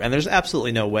poor, and there's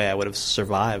absolutely no way I would have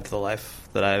survived the life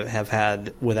that I have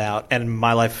had without, and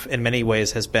my life in many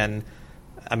ways has been,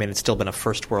 I mean, it's still been a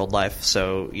first world life,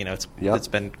 so, it's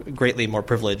been greatly more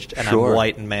privileged, and Sure. I'm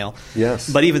white and male.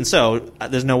 Yes. But even so,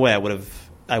 there's no way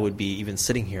I would be even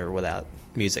sitting here without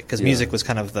music, because music was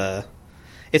kind of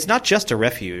it's not just a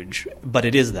refuge, but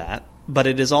it is that, but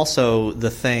it is also the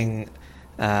thing.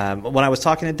 When I was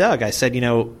talking to Doug, I said,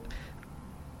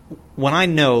 when I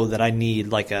know that I need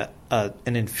like an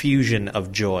infusion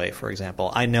of joy, for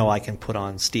example, I know I can put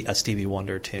on a Stevie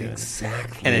Wonder tune.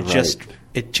 Exactly. And it right.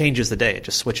 it changes the day. It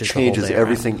just switches Changes the whole day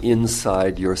everything around.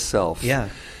 inside yourself. Yeah.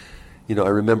 I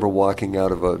remember walking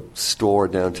out of a store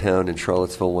downtown in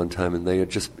Charlottesville one time, and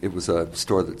it was a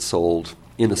store that sold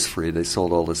Innisfree. They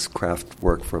sold all this craft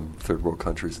work from third world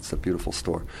countries. It's a beautiful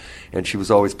store. And she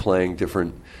was always playing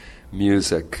different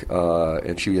music,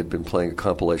 and she had been playing a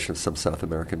compilation of some South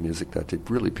American music that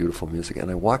did really beautiful music. And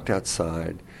I walked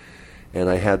outside, and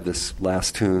I had this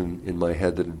last tune in my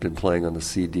head that had been playing on the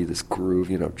CD, this groove,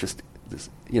 just this,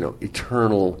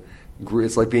 eternal groove.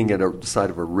 It's like being at the side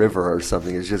of a river or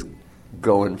something. It's just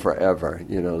going forever,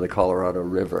 the Colorado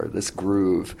River, this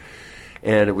groove.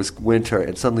 And it was winter,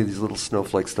 and suddenly these little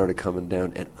snowflakes started coming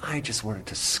down, and I just wanted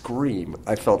to scream.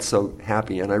 I felt so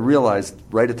happy, and I realized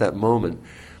right at that moment,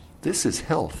 this is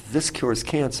health. This cures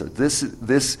cancer.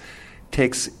 This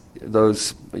takes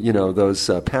those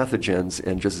pathogens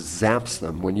and just zaps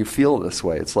them. When you feel this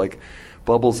way, it's like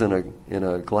bubbles in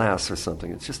a glass or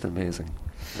something. It's just amazing.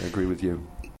 I agree with you.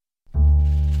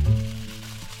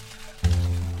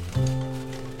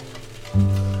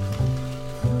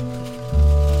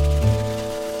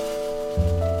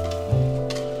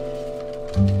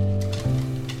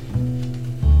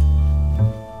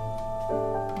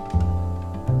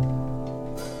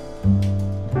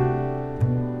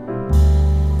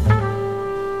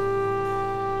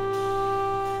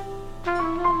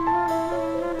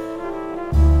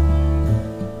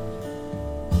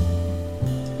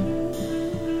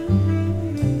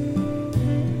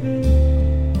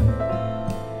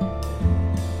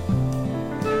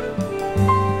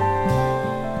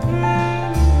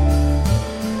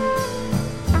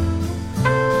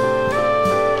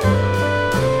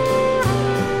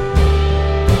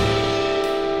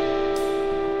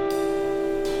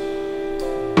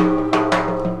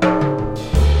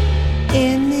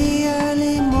 In the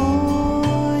early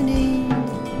morning,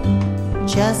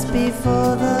 just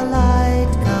before the light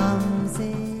comes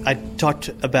in. I talked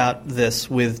about this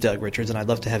with Doug Richards, and I'd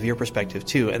love to have your perspective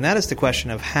too. And that is the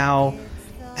question of how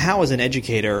as an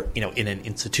educator, in an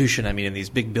institution, in these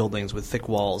big buildings with thick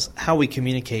walls, how we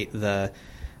communicate the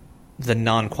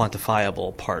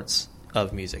non-quantifiable parts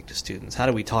of music to students. How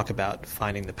do we talk about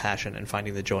finding the passion and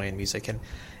finding the joy in music,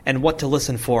 and what to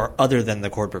listen for other than the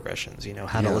chord progressions?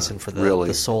 How to listen for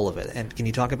the soul of it. And can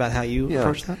you talk about how you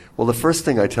approach that? Well, the first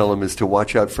thing I tell them is to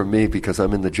watch out for me, because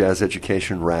I'm in the jazz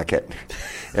education racket.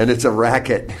 And it's a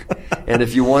racket. And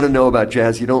if you want to know about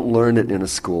jazz, you don't learn it in a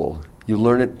school. You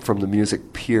learn it from the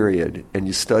music, period, and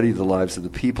you study the lives of the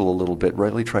people a little bit,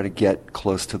 really try to get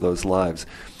close to those lives.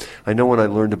 I know when I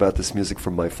learned about this music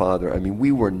from my father,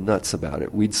 we were nuts about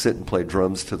it. We'd sit and play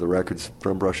drums to the records,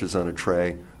 drum brushes on a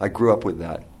tray. I grew up with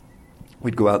that.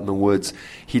 We'd go out in the woods.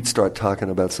 He'd start talking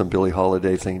about some Billie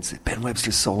Holiday thing and say, Ben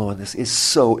Webster's solo on this is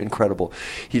so incredible.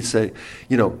 He'd say,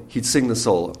 he'd sing the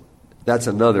solo. That's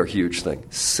another huge thing.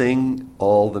 Sing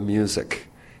all the music.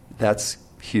 That's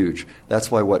huge. That's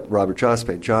why what Robert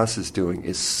Joss is doing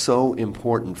is so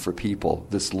important for people.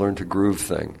 This learn to groove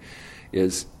thing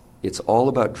it's all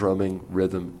about drumming,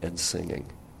 rhythm, and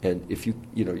singing. And if you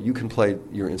can play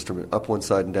your instrument up one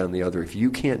side and down the other. If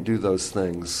you can't do those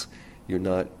things, you're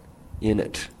not in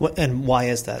it. And why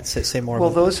is that? Say more. Well,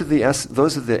 that's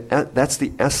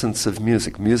the essence of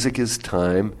music. Music is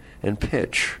time and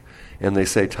pitch. And they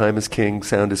say time is king,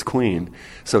 sound is queen.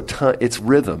 So it's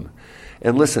rhythm.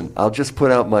 And listen, I'll just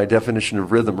put out my definition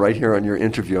of rhythm right here on your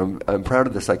interview. I'm proud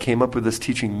of this. I came up with this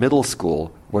teaching middle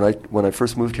school. When I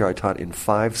first moved here, I taught in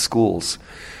 5 schools.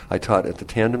 I taught at the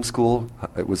Tandem School.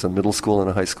 It was a middle school and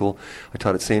a high school. I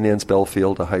taught at St. Anne's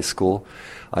Belfield, a high school.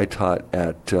 I taught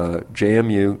at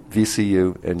JMU,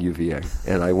 VCU, and UVA.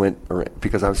 And I went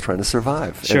because I was trying to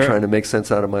survive and trying to make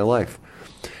sense out of my life.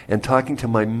 And talking to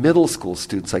my middle school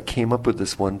students, I came up with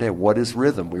this one day. What is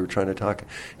rhythm? We were trying to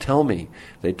tell me.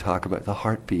 They'd talk about the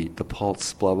heartbeat, the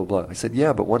pulse, blah, blah, blah. I said,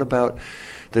 yeah, but what about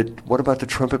the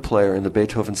trumpet player in the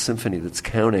Beethoven symphony that's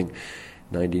counting?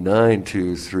 99,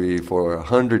 2, 3, 4,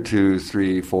 100, 2,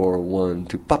 3, 4, 1,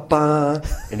 2, pa-pa.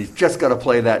 And he's just got to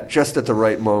play that just at the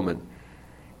right moment.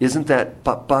 Isn't that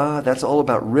pa-pa? That's all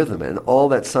about rhythm and all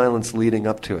that silence leading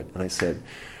up to it. And I said,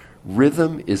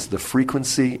 rhythm is the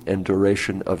frequency and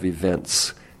duration of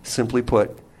events. Simply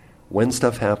put, when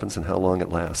stuff happens and how long it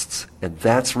lasts. And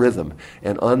that's rhythm.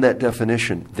 And on that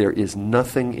definition, there is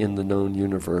nothing in the known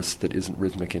universe that isn't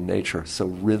rhythmic in nature. So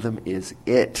rhythm is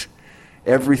it.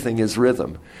 Everything is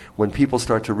rhythm. When people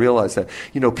start to realize that,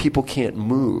 people can't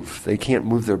move. They can't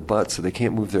move their butts, or they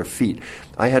can't move their feet.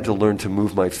 I had to learn to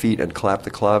move my feet and clap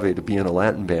the clave to be in a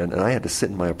Latin band, and I had to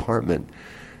sit in my apartment,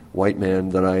 white man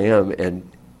that I am,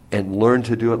 and learn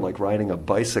to do it like riding a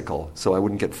bicycle so I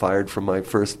wouldn't get fired from my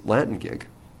first Latin gig.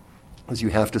 Because you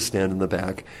have to stand in the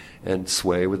back and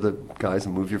sway with the guys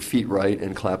and move your feet right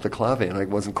and clap the clave, and I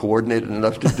wasn't coordinated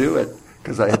enough to do it.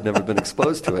 Because I had never been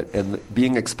exposed to it. And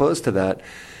being exposed to that,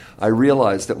 I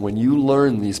realized that when you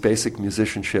learn these basic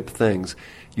musicianship things,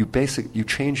 you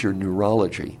change your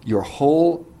neurology. Your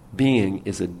whole being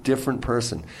is a different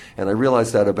person. And I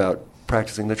realized that about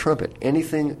practicing the trumpet.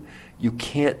 Anything you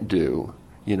can't do,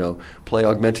 play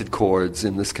augmented chords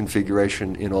in this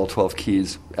configuration in all 12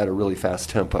 keys at a really fast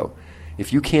tempo.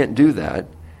 If you can't do that,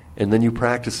 and then you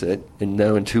practice it, and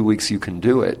now in 2 weeks you can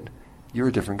do it, you're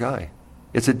a different guy.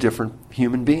 It's a different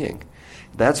human being.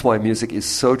 That's why music is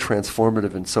so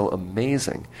transformative and so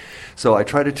amazing. So I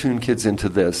try to tune kids into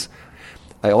this.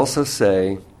 I also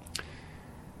say,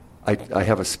 I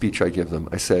have a speech I give them.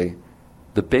 I say,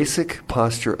 the basic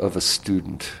posture of a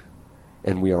student,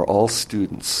 and we are all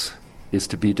students, is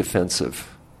to be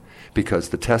defensive. Because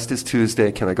the test is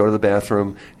Tuesday, can I go to the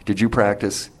bathroom? Did you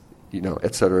practice?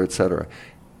 Et cetera, et cetera.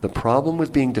 The problem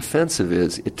with being defensive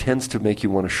is it tends to make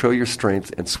you want to show your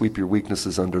strength and sweep your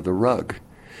weaknesses under the rug.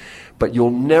 But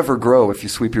you'll never grow if you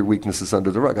sweep your weaknesses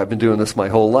under the rug. I've been doing this my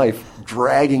whole life,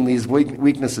 dragging these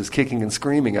weaknesses, kicking and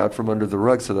screaming out from under the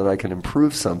rug so that I can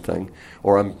improve something,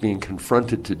 or I'm being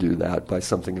confronted to do that by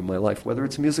something in my life, whether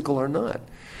it's musical or not.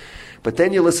 But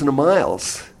then you listen to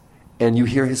Miles, and you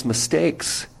hear his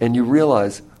mistakes, and you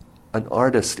realize an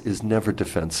artist is never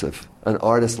defensive. An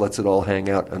artist lets it all hang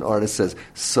out. An artist says,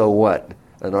 so what?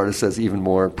 An artist says even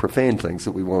more profane things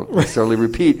that we won't necessarily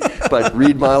repeat. But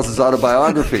read Miles'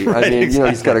 autobiography. I mean,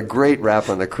 he's got a great rap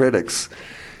on the critics.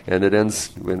 And it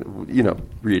ends when,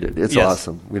 read it. It's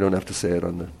awesome. We don't have to say it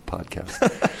on the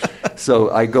podcast. So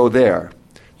I go there.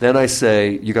 Then I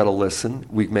say, you got to listen.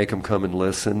 We make them come and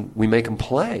listen. We make them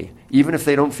play, even if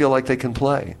they don't feel like they can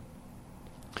play.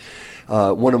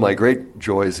 One of my great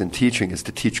joys in teaching is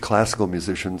to teach classical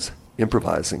musicians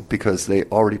improvising, because they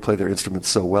already play their instruments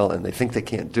so well and they think they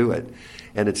can't do it.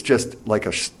 And it's just like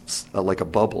a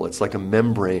bubble. It's like a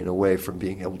membrane away from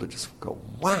being able to just go,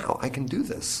 wow, I can do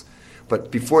this.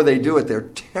 But before they do it, they're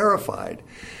terrified.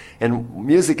 And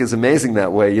music is amazing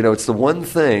that way. It's the one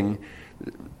thing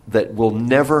that will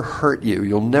never hurt you.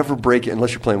 You'll never break it,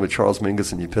 unless you're playing with Charles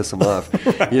Mingus and you piss him off.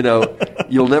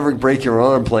 You'll never break your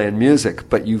arm playing music,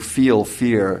 but you feel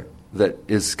fear that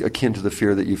is akin to the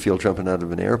fear that you feel jumping out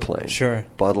of an airplane. Sure.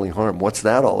 Bodily harm. What's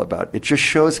that all about? It just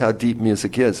shows how deep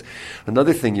music is.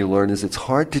 Another thing you learn is it's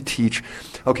hard to teach.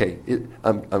 Okay,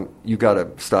 you got to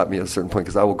stop me at a certain point,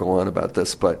 because I will go on about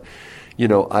this, but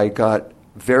I got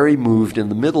very moved in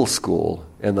the middle school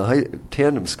and the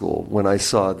tandem school when I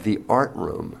saw the art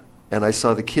room, and I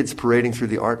saw the kids parading through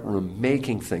the art room,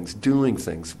 making things, doing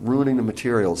things, ruining the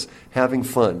materials, having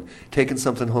fun, taking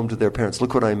something home to their parents.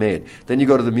 Look what I made. Then you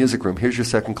go to the music room. Here's your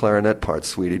second clarinet part,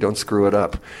 sweetie. Don't screw it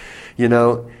up.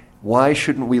 Why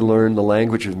shouldn't we learn the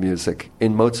language of music?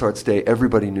 In Mozart's day,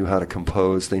 everybody knew how to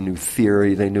compose. They knew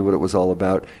theory. They knew what it was all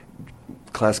about.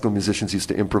 Classical musicians used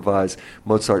to improvise.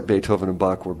 Mozart, Beethoven, and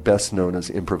Bach were best known as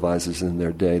improvisers in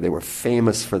their day. They were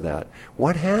famous for that.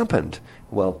 What happened?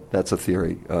 Well, that's a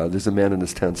theory. There's a man in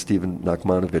this town, Stephen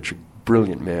Nachmanovich, a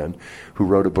brilliant man, who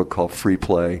wrote a book called Free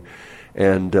Play.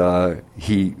 And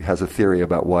he has a theory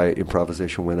about why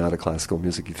improvisation went out of classical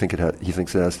music. He thinks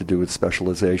it has to do with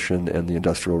specialization and the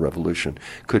Industrial Revolution.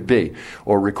 Could be.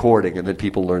 Or recording, and then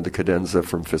people learned the cadenza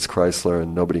from Fitz Chrysler,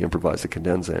 and nobody improvised the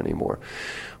cadenza anymore.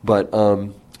 But,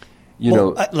 and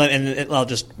I'll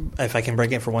just, if I can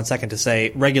break in for 1 second to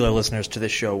say, regular listeners to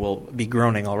this show will be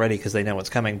groaning already because they know what's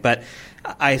coming. But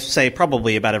I say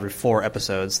probably about every 4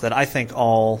 episodes that I think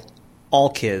all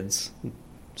kids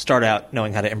start out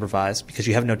knowing how to improvise, because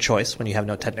you have no choice when you have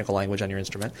no technical language on your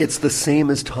instrument. It's the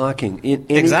same as talking. In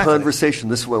any conversation,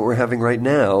 this is what we're having right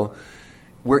now,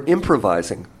 we're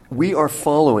improvising. We are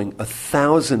following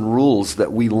 1,000 rules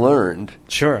that we learned.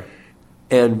 Sure.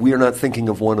 And we are not thinking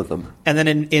of one of them. And then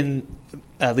in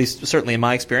at least certainly in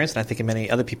my experience, and I think in many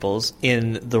other people's,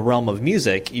 in the realm of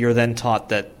music, you're then taught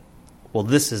that, well,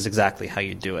 this is exactly how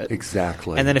you do it.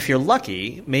 Exactly. And then if you're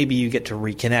lucky, maybe you get to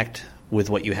reconnect with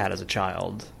what you had as a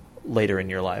child later in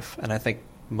your life. And I think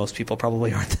most people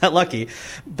probably aren't that lucky.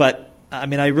 But, I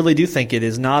mean, I really do think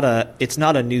it's not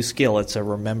a new skill. It's a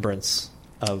remembrance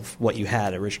of what you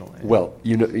had originally. Well,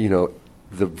 you know,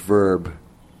 the verb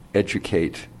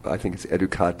educate, I think it's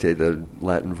educate, the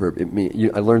Latin verb.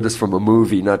 I learned this from a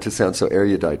movie, not to sound so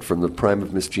erudite, from The Prime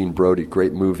of Miss Jean Brodie,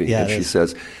 great movie. Yeah, and she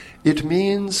says, it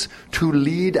means to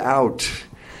lead out.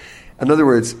 In other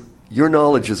words, your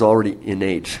knowledge is already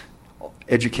innate.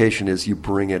 Education is you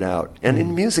bring it out. And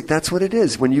in music, that's what it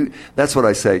is. That's what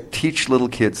I say. Teach little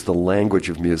kids the language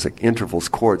of music, intervals,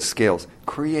 chords, scales.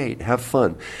 Create, have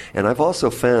fun. And I've also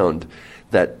found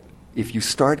that if you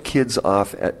start kids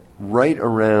off at right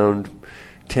around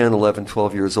 10, 11,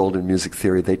 12 years old in music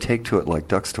theory, they take to it like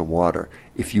ducks to water.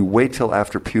 If you wait till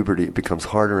after puberty, it becomes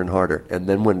harder and harder. And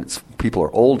then when people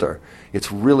are older,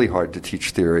 it's really hard to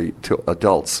teach theory to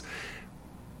adults,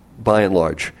 by and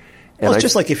large. Well, it's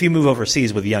just like if you move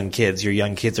overseas with young kids, your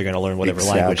young kids are going to learn whatever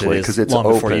language it is it's long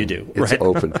open. before you do. It's right?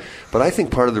 open. But I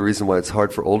think part of the reason why it's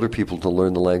hard for older people to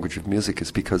learn the language of music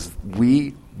is because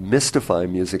we mystify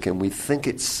music and we think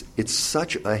it's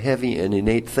such a heavy and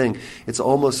innate thing. It's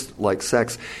almost like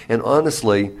sex. And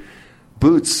honestly,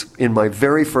 Boots, in my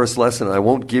very first lesson, I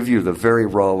won't give you the very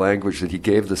raw language that he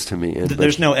gave this to me in.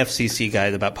 There's no FCC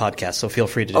guide about podcasts, so feel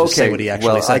free to just say what he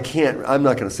actually said. I'm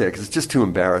not going to say it because it's just too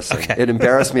embarrassing. Okay. It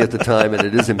embarrassed me at the time, and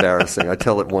it is embarrassing. I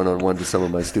tell it one-on-one to some of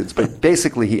my students. But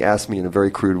basically, he asked me in a very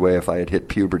crude way if I had hit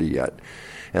puberty yet.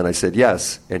 And I said,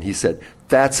 yes. And he said,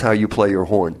 that's how you play your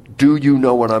horn. Do you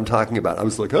know what I'm talking about? I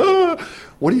was like,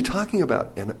 what are you talking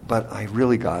about? But I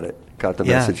really got the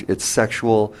message. It's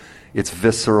sexual. It's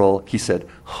visceral. He said,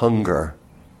 hunger.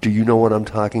 Do you know what I'm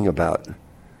talking about?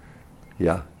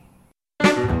 Yeah.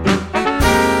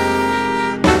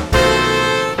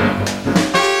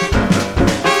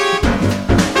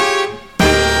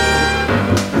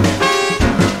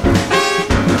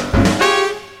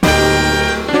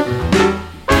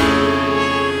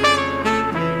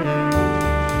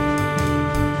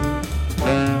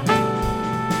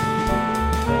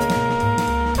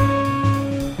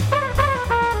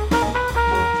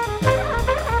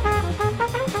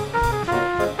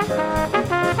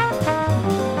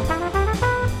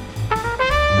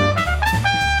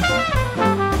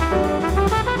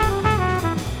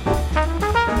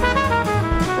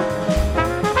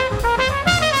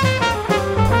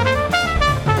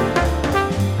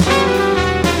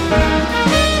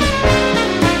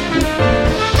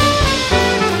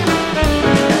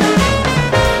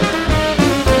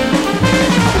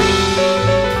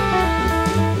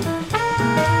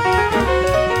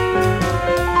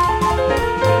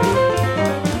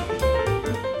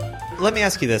 Let me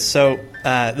ask you this. So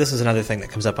this is another thing that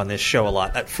comes up on this show a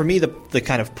lot. For me, the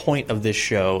kind of point of this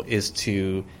show is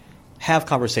to have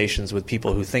conversations with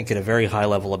people who think at a very high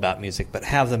level about music, but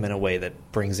have them in a way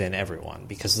that brings in everyone.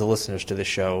 Because the listeners to this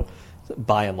show,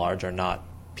 by and large, are not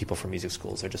people from music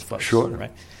schools. They're just folks. Sure.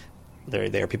 Right?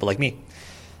 They are people like me.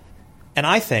 And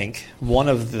I think one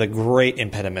of the great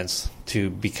impediments to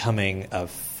becoming a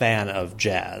fan of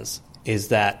jazz is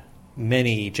that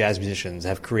many jazz musicians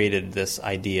have created this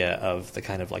idea of the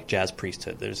kind of like jazz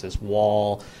priesthood. There's this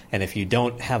wall, and if you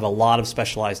don't have a lot of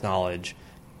specialized knowledge,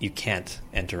 you can't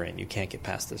enter in. You can't get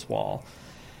past this wall.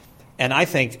 And I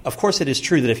think, of course, it is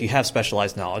true that if you have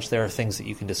specialized knowledge, there are things that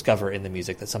you can discover in the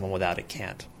music that someone without it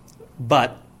can't.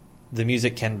 But the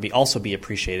music can also be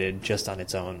appreciated just on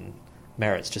its own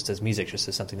merits, just as music, just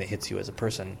as something that hits you as a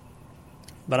person.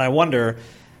 But I wonder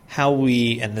how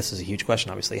we, and this is a huge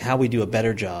question obviously, how we do a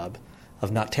better job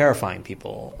of not terrifying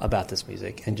people about this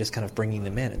music and just kind of bringing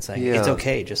them in and saying, it's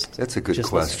okay, just That's a good just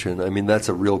question. listen. I mean, that's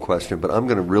a real question, but I'm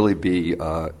going to really be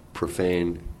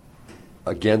profane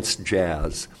against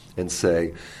jazz and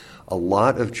say a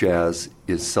lot of jazz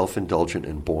is self-indulgent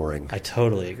and boring. I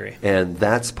totally agree. And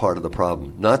that's part of the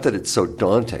problem. Not that it's so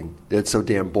daunting, it's so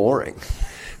damn boring.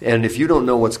 And if you don't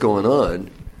know what's going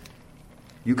on,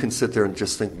 you can sit there and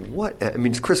just think, what? I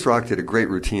mean, Chris Rock did a great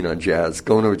routine on jazz,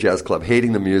 going to a jazz club,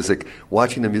 hating the music,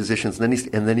 watching the musicians, and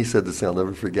then he said this, I'll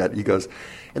never forget. He goes,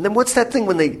 and then what's that thing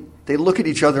when they look at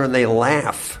each other and they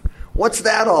laugh? What's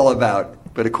that all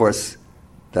about? But, of course,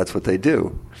 that's what they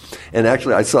do. And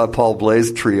actually, I saw Paul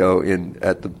Bley's trio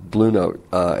at the Blue Note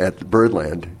at the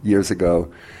Birdland years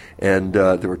ago, and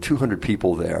there were 200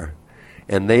 people there,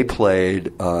 and they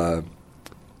played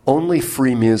only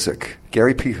free music.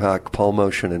 Gary Peacock, Paul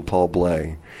Motion, and Paul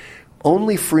Bley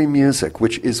only free music,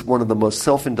 which is one of the most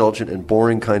self-indulgent and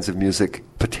boring kinds of music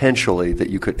potentially that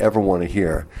you could ever want to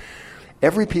hear.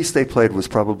 Every piece they played was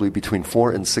probably between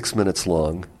 4 and 6 minutes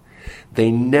long. They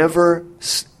never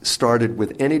started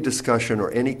with any discussion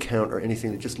or any count or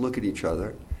anything. They just look at each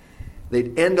other.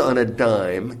 They'd end on a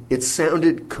dime. It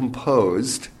sounded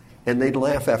composed, and they'd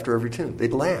laugh after every tune.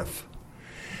 They'd laugh.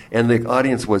 And the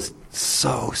audience was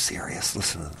so serious.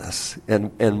 Listen to this.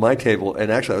 And my table, and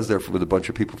actually I was there with a bunch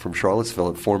of people from Charlottesville,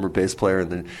 a former bass player in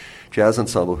the jazz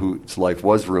ensemble whose life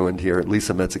was ruined here,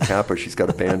 Lisa Mezzacapa. She's got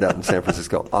a band out in San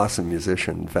Francisco. Awesome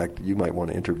musician. In fact, you might want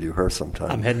to interview her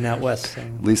sometime. I'm heading out west. So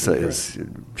Lisa is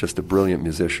just a brilliant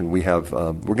musician. We have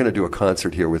we're going to do a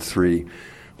concert here with 3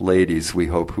 ladies, we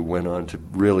hope, who went on to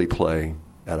really play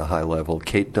at a high level.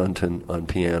 Kate Dunton on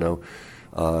piano,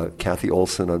 Kathy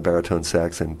Olson on baritone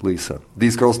sax, and Lisa.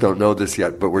 These girls don't know this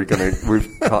yet, but we're going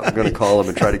to call them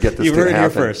and try to get this to happen. You've heard it here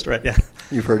first, right? Yeah.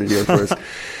 You've heard it here first.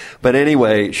 But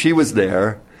anyway, she was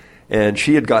there, and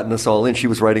she had gotten us all in. She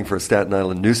was writing for a Staten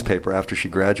Island newspaper after she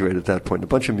graduated at that point. A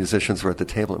bunch of musicians were at the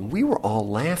table, and we were all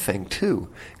laughing, too,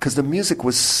 because the music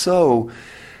was so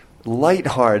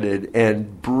lighthearted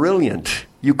and brilliant.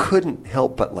 You couldn't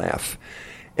help but laugh.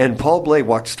 And Paul Bley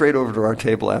walked straight over to our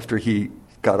table after he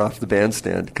got off the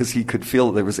bandstand because he could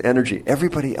feel there was energy.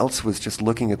 Everybody else was just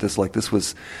looking at this like this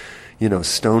was,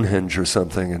 Stonehenge or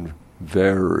something, and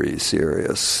very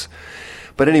serious.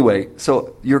 But anyway,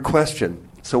 so your question.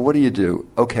 So what do?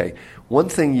 Okay, one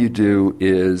thing you do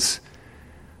is,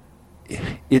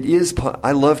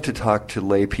 I love to talk to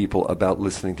lay people about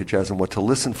listening to jazz and what to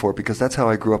listen for, because that's how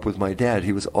I grew up with my dad.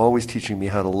 He was always teaching me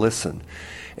how to listen.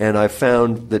 And I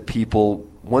found that people,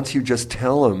 once you just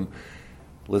tell them,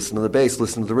 listen to the bass,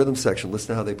 listen to the rhythm section, listen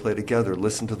to how they play together,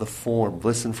 listen to the form,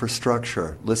 listen for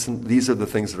structure, these are the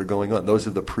things that are going on. Those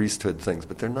are the priesthood things,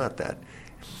 but they're not that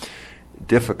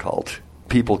difficult.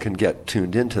 People can get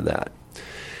tuned into that.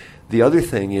 The other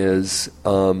thing is,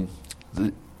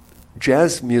 the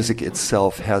jazz music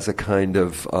itself has a kind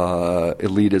of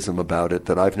elitism about it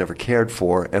that I've never cared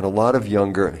for, and a lot of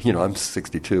younger, I'm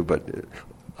 62, but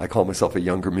I call myself a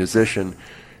younger musician,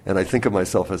 and I think of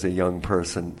myself as a young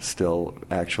person still,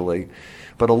 actually.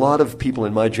 But a lot of people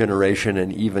in my generation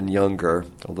and even younger,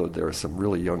 although there are some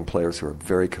really young players who are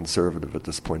very conservative at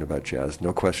this point about jazz,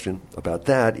 no question about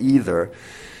that either.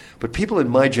 But people in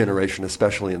my generation,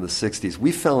 especially in the 60s,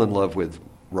 we fell in love with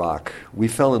rock. We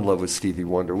fell in love with Stevie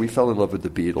Wonder. We fell in love with the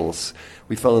Beatles.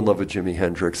 We fell in love with Jimi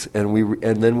Hendrix.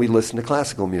 And then we listened to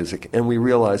classical music, and we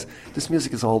realized this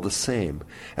music is all the same.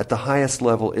 At the highest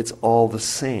level, it's all the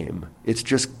same. It's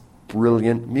just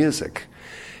brilliant music.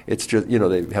 It's just,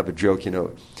 they have a joke,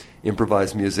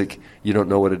 improvised music, you don't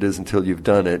know what it is until you've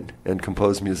done it, and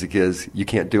composed music is, you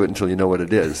can't do it until you know what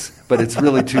it is. But it's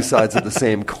really two sides of the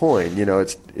same coin,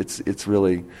 it's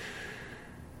really...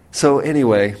 So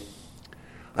anyway,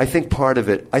 I think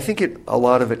a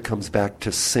lot of it comes back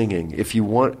to singing. If you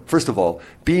want, first of all,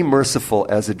 be merciful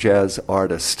as a jazz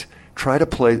artist. Try to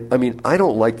play, I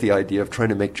don't like the idea of trying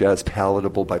to make jazz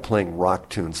palatable by playing rock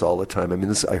tunes all the time.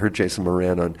 I heard Jason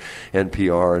Moran on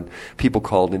NPR, and people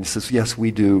called and he says, yes,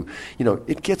 we do.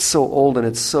 It gets so old, and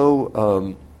it's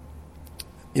so,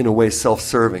 in a way,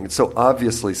 self-serving. It's so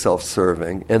obviously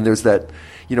self-serving. And there's that,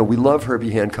 we love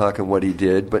Herbie Hancock and what he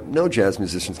did, but no jazz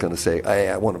musician's going to say,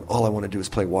 all I want to do is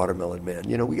play Watermelon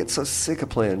Man. We get so sick of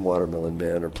playing Watermelon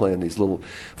Man or playing these little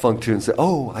funk tunes that,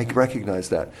 I recognize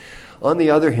that. On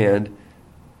the other hand,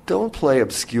 don't play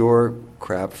obscure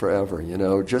crap forever,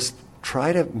 Just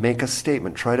try to make a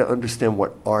statement. Try to understand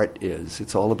what art is.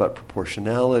 It's all about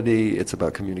proportionality. It's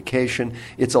about communication.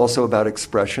 It's also about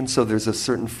expression, so there's a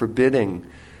certain forbidding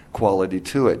quality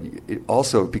to it.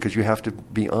 Also, because you have to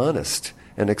be honest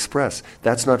and express.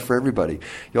 That's not for everybody.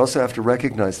 You also have to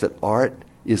recognize that art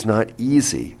is not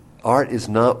easy. Art is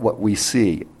not what we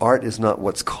see. Art is not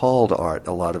what's called art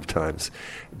a lot of times.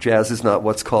 Jazz is not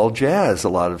what's called jazz a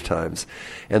lot of times.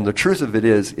 And the truth of it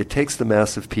is, it takes the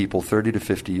mass of people 30 to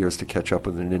 50 years to catch up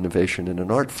with an innovation in an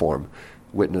art form.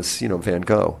 Witness, Van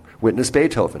Gogh. Witness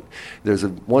Beethoven. There's a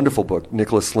wonderful book,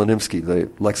 Nicholas Slonimsky, The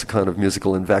Lexicon of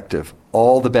Musical Invective.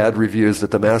 All the bad reviews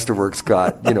that the masterworks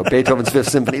got. Beethoven's Fifth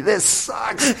Symphony. This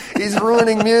sucks. He's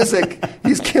ruining music.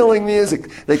 He's killing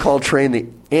music. They call Coltrane the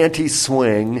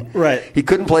anti-swing. Right. He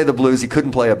couldn't play the blues. He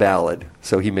couldn't play a ballad.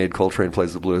 So he made Coltrane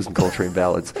plays the blues and Coltrane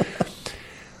ballads.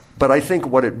 But I think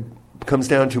what it comes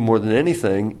down to more than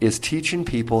anything is teaching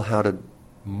people how to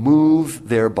move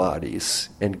their bodies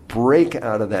and break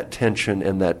out of that tension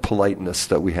and that politeness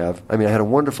that we have. I had a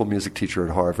wonderful music teacher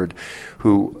at Harvard,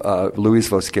 Louise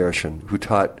Voskirchen, who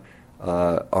taught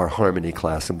our harmony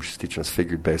class, and she's teaching us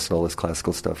figured bass and all this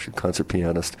classical stuff. She's a concert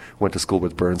pianist, went to school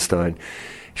with Bernstein.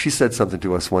 She said something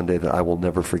to us one day that I will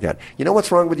never forget. You know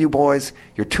what's wrong with you boys?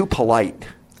 You're too polite.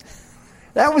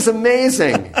 That was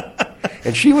amazing.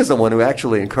 And she was the one who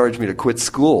actually encouraged me to quit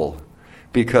school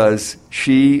because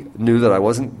she knew that I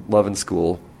wasn't loving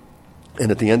school. And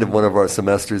at the end of one of our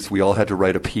semesters, we all had to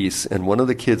write a piece. And one of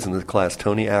the kids in the class,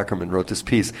 Tony Ackerman, wrote this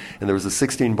piece. And there was a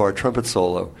 16-bar trumpet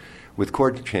solo with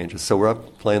chord changes. So we're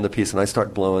up playing the piece, and I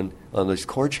start blowing on those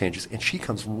chord changes. And she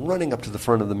comes running up to the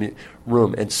front of the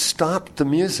room and stopped the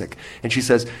music. And she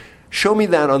says, show me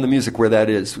that on the music where that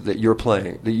is that you're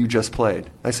playing, that you just played.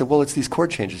 I said, well, it's these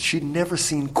chord changes. She'd never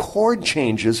seen chord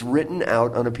changes written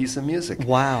out on a piece of music.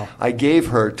 Wow. I gave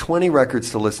her 20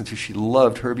 records to listen to. She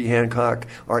loved Herbie Hancock,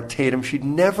 Art Tatum. She'd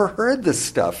never heard this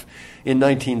stuff in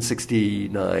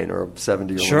 1969 or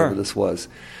 70 or whatever this was.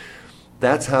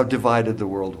 That's how divided the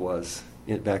world was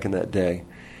back in that day.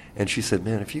 And she said,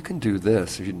 man, if you can do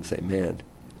this, she didn't say man.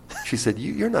 She said,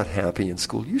 you're not happy in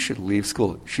school. You should leave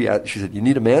school. She said, you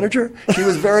need a manager? She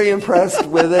was very impressed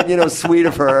with it, sweet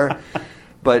of her.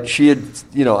 But she had,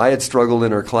 I had struggled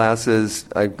in her classes,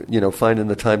 finding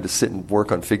the time to sit and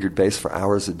work on figured bass for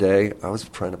hours a day. I was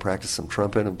trying to practice some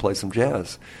trumpet and play some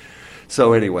jazz.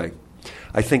 So anyway,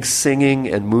 I think singing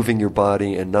and moving your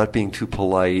body and not being too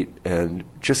polite and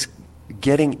just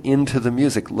getting into the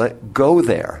music, go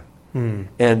there.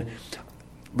 And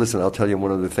listen, I'll tell you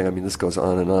one other thing. I mean, this goes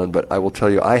on, but I will tell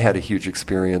you I had a huge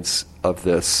experience of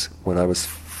this when I was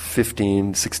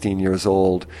 15, 16 years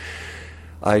old.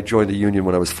 I joined the union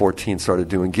when I was 14, started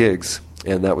doing gigs,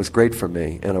 and that was great for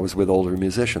me. And I was with older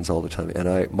musicians all the time.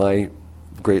 And my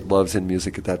great loves in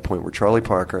music at that point were Charlie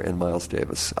Parker and Miles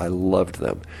Davis. I loved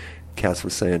them. Cass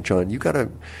was saying, John, you got to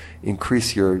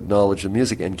increase your knowledge of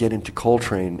music and get into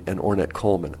Coltrane and Ornette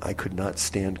Coleman. I could not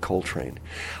stand Coltrane.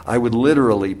 I would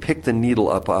literally pick the needle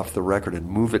up off the record and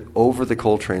move it over the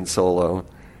Coltrane solo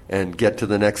and get to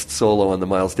the next solo on the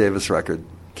Miles Davis record.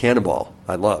 Cannonball,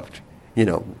 I loved.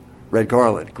 Red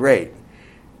Garland, great.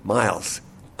 Miles,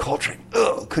 Coltrane,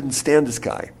 couldn't stand this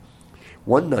guy.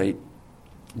 One night,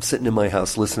 I'm sitting in my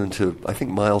house listening to, I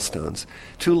think, Milestones.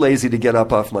 Too lazy to get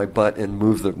up off my butt and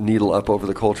move the needle up over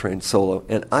the Coltrane solo.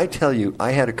 And I tell you,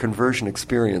 I had a conversion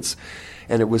experience,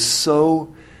 and it was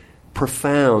so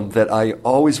profound that I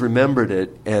always remembered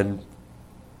it and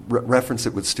reference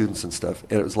it with students and stuff.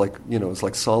 And it was like, it was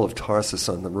like Saul of Tarsus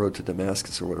on the road to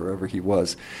Damascus or wherever he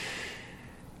was.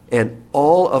 And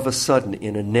all of a sudden,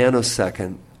 in a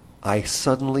nanosecond, I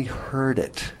suddenly heard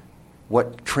it.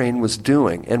 What Train was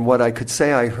doing. And what I could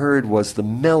say I heard was the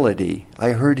melody.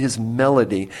 I heard his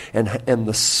melody and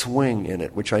the swing in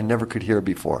it, which I never could hear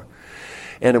before.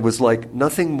 And it was like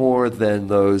nothing more than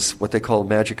those, what they call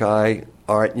magic eye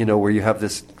art, where you have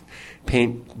this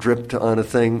paint dripped on a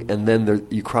thing, and then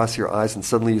you cross your eyes and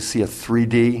suddenly you see a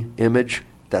 3D image.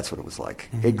 That's what it was like.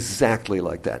 Mm-hmm. Exactly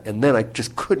like that. And then I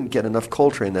just couldn't get enough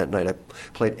Coltrane that night. I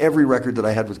played every record that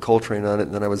I had with Coltrane on it,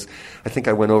 and then I think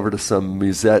I went over to some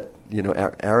musette,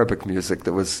 Arabic music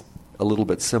that was a little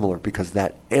bit similar, because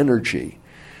that energy,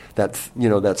 that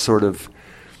sort of,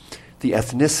 the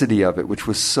ethnicity of it, which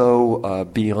was so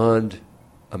beyond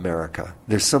America.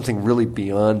 There's something really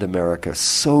beyond America,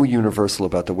 so universal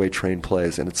about the way Train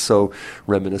plays, and it's so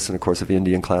reminiscent, of course, of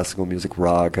Indian classical music,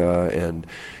 raga, and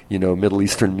Middle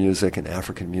Eastern music and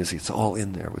African music. It's all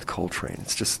in there with Coltrane.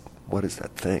 It's just, what is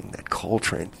that thing, that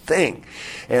Coltrane thing?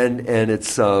 And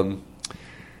it's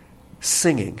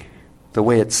singing. The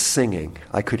way it's singing,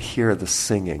 I could hear the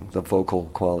singing, the vocal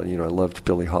quality. I loved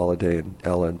Billie Holiday and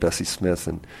Ella and Bessie Smith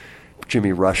and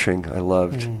Jimmy Rushing. I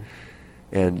loved.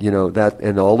 And that,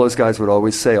 and all those guys would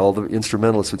always say, all the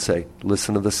instrumentalists would say,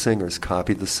 listen to the singers,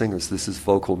 copy the singers. This is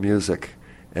vocal music,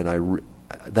 and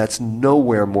that's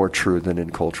nowhere more true than in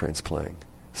Coltrane's playing.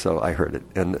 So I heard it,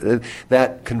 and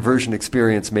that conversion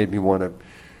experience made me want to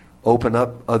open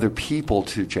up other people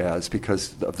to jazz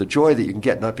because of the joy that you can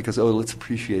get, not because let's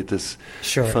appreciate this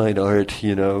fine art,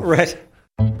 Right.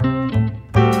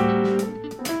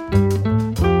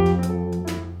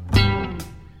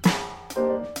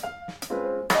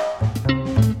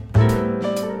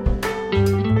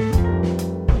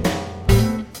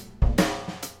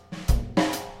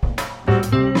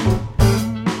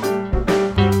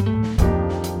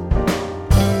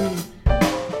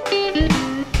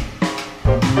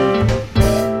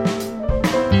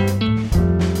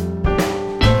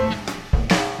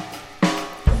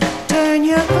 Turn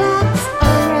your clocks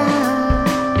around.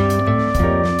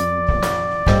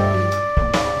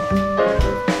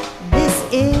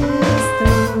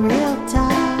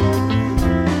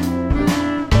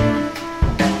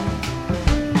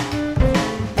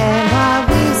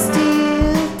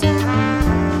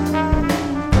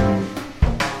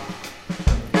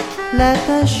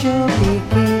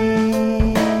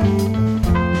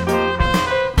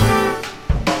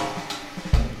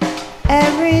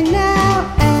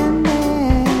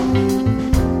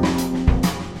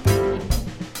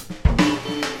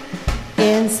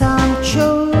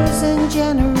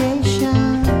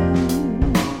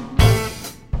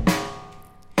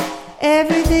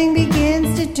 everything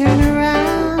begins to turn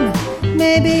around,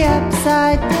 maybe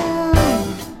upside down,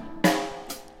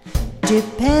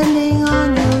 depending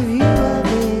on your view of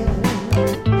it.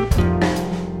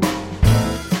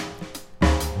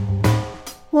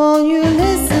 Won't you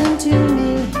listen to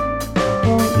me?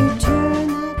 Won't you turn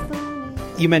that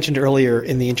phone? You mentioned earlier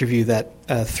in the interview that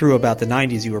through about the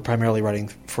 90s you were primarily writing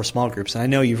for small groups, and I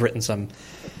know you've written some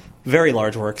very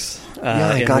large works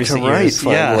I in got recent to write years.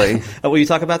 finally. Yeah. Will you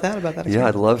talk about that? About that Yeah,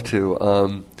 I'd experience? love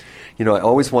to. I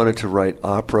always wanted to write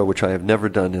opera, which I have never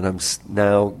done, and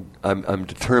I'm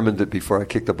determined that before I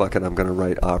kick the bucket, I'm going to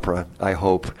write opera. I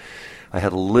hope. I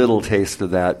had a little taste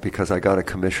of that because I got a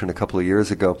commission a couple of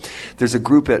years ago. There's a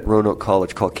group at Roanoke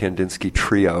College called Kandinsky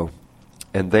Trio,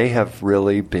 and they have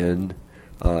really been.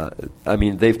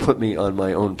 They've put me on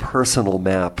my own personal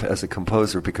map as a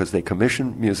composer because they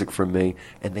commissioned music from me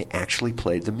and they actually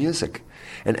played the music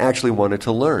and actually wanted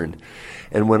to learn.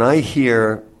 And when I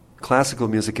hear classical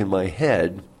music in my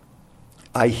head,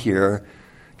 I hear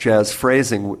jazz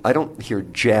phrasing. I don't hear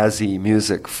jazzy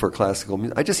music for classical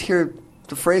music. I just hear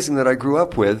the phrasing that I grew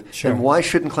up with. Sure. And why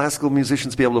shouldn't classical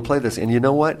musicians be able to play this? And you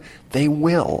know what? They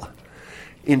will.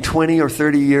 In 20 or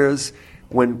 30 years,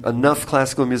 when enough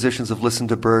classical musicians have listened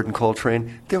to Bird and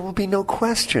Coltrane, there will be no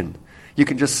question. You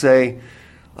can just say,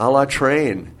 a la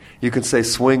train. You can say,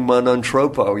 swing ma non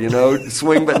troppo,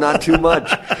 swing but not too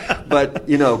much. But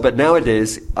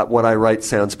nowadays, what I write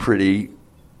sounds pretty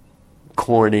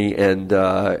corny and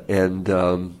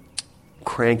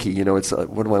cranky. It's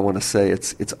what do I want to say?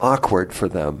 It's awkward for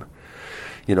them.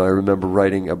 I remember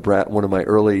writing one of my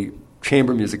early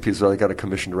chamber music pieces. I got a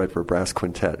commission to write for a brass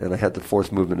quintet, and I had the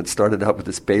fourth movement. It started out with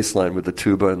this bass line with the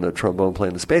tuba and the trombone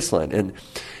playing this bass line, and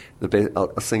the bass,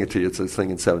 I'll sing it to you. It's a thing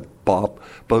in 7. Bop,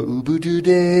 ba ooba doo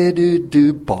da doo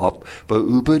doo bop, ba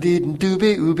ooba dee doo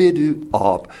be ooba doo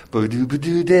op, ba dooba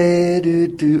doo da doo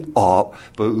doo op,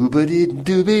 ba ooba dee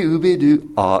doo be ooba doo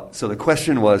op. So the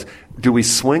question was, do we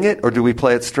swing it or do we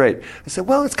play it straight? I said,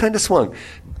 well, it's kind of swung.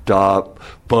 Da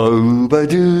ba ba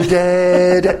doo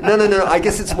da da. No. I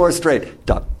guess it's more straight.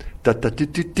 Da da da do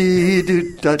do dee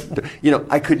doo da.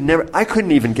 I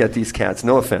couldn't even get these cats.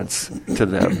 No offense to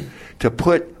them, to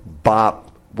put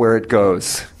bop where it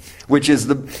goes, which is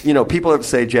people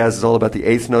say jazz is all about the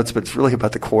eighth notes, but it's really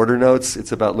about the quarter notes.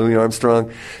 It's about Louis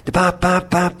Armstrong.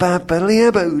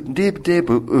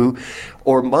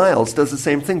 Or Miles does the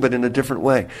same thing, but in a different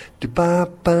way.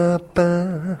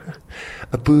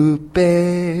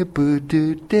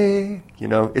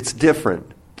 It's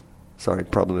different. Sorry,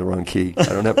 probably the wrong key. I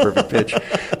don't have perfect pitch.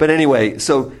 But anyway,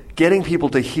 so getting people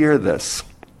to hear this.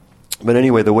 But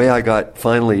anyway, the way I got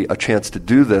finally a chance to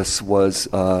do this was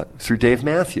through Dave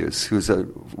Matthews, who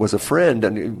was a friend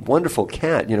and a wonderful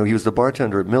cat. He was the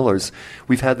bartender at Miller's.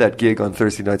 We've had that gig on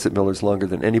Thursday nights at Miller's longer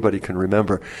than anybody can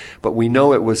remember. But we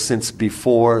know it was since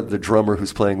before the drummer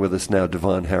who's playing with us now,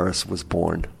 Devon Harris, was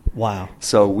born. Wow.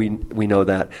 So we know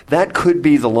that. That could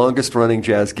be the longest running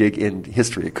jazz gig in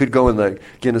history. It could go in the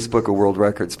Guinness Book of World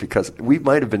Records because we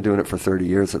might have been doing it for 30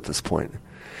 years at this point.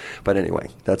 But anyway,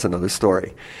 that's another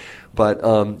story. But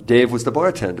Dave was the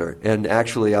bartender, and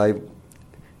actually I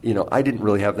didn't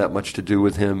really have that much to do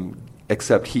with him,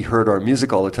 except he heard our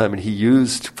music all the time, and he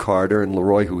used Carter and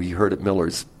Leroy, who he heard at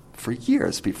Miller's, for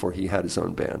years before he had his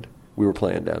own band. We were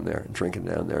playing down there and drinking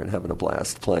down there and having a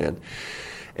blast playing.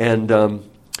 And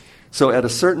so at a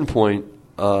certain point,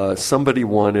 somebody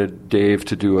wanted Dave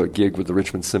to do a gig with the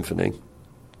Richmond Symphony.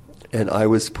 And I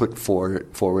was put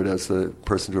forward as the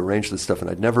person to arrange this stuff, and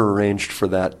I'd never arranged for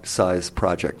that size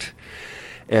project.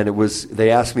 And they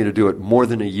asked me to do it more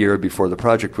than a year before the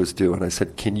project was due, and I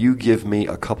said, can you give me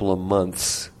a couple of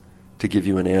months to give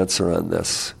you an answer on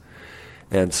this?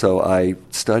 And so I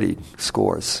studied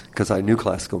scores, because I knew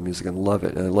classical music and love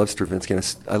it, and I love Stravinsky.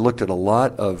 And I looked at a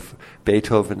lot of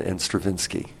Beethoven and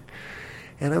Stravinsky.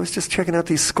 And I was just checking out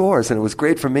these scores, and it was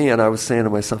great for me, and I was saying to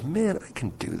myself, man, I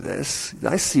can do this.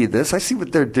 I see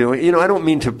what they're doing. I don't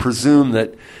mean to presume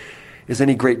that there's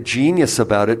any great genius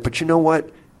about it, but you know what?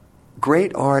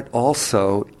 Great art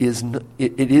also is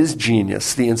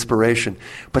genius, the inspiration.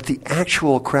 But the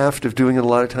actual craft of doing it a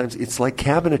lot of times, it's like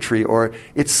cabinetry, or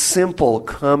it's simple,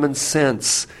 common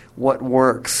sense. What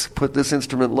works? Put this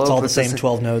instrument low. It's all the same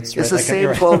 12 notes, right? It's the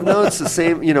same 12 notes, the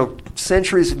same,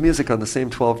 centuries of music on the same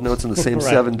 12 notes and the same Right.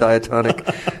 7 diatonic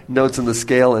notes in the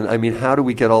scale. And I mean, how do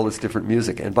we get all this different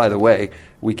music? And by the way,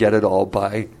 we get it all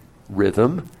by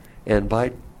rhythm and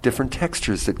by different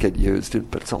textures that get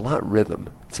used. But it's a lot rhythm.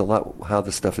 It's a lot how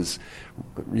the stuff is,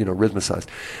 rhythmicized.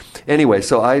 Anyway,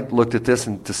 so I looked at this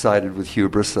and decided with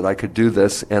hubris that I could do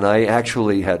this. And I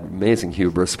actually had amazing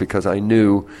hubris because I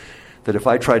knew that if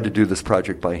I tried to do this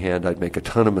project by hand, I'd make a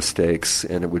ton of mistakes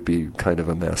and it would be kind of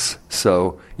a mess.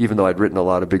 So even though I'd written a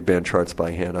lot of big band charts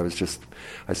by hand,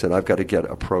 I said, I've got to get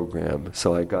a program.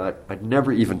 So I'd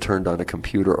never even turned on a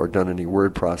computer or done any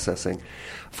word processing.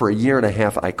 For a year and a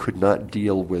half, I could not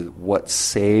deal with what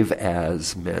save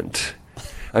as meant.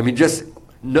 I mean, just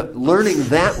learning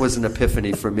that was an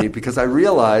epiphany for me, because I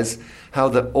realized how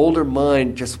the older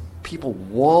mind just people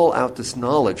wall out this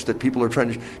knowledge that people are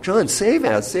trying to, John, save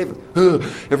as.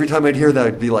 Every time I'd hear that,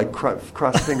 I'd be like,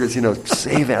 cross fingers,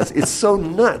 save as. It's so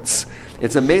nuts.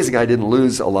 It's amazing I didn't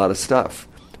lose a lot of stuff.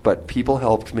 But people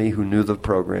helped me who knew the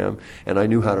program, and I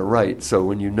knew how to write. So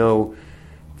when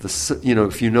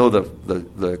if you know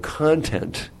the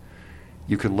content,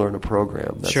 you can learn a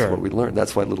program. That's Sure. what we learned.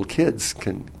 That's why little kids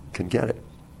can get it.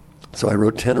 So I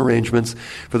wrote 10 arrangements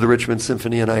for the Richmond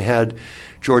Symphony, and I had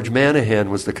George Manahan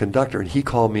was the conductor, and he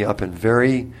called me up and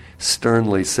very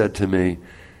sternly said to me,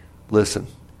 listen,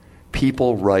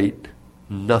 people write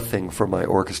nothing for my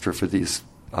orchestra for these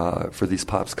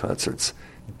Pops concerts.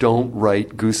 Don't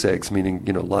write goose eggs, meaning,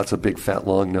 lots of big, fat,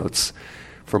 long notes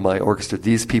for my orchestra.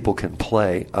 These people can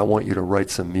play. I want you to write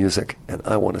some music, and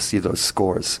I want to see those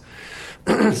scores.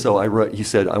 So he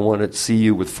said, I want to see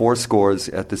you with 4 scores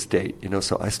at this date.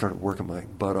 So I started working my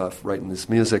butt off writing this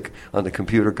music on the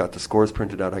computer, got the scores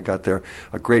printed out. I got there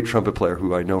a great trumpet player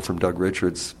who I know from Doug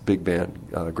Richards' big band,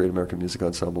 Great American Music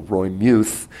Ensemble, Roy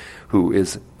Muth,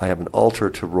 I have an altar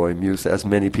to Roy Muth, as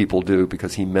many people do,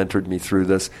 because he mentored me through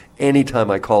this. Anytime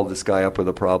I called this guy up with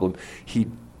a problem,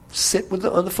 he'd sit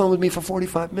on the phone with me for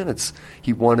 45 minutes.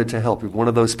 He wanted to help. He was one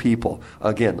of those people.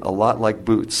 Again, a lot like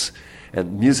Boots.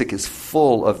 And music is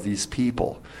full of these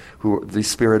people the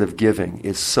spirit of giving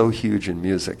is so huge in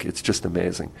music. It's just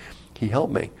amazing. He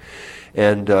helped me.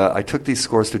 And I took these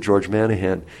scores to George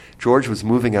Manahan. George was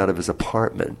moving out of his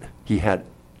apartment. He had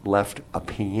left a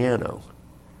piano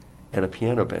and a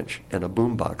piano bench and a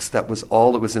boombox. That was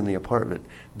all that was in the apartment.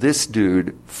 This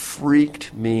dude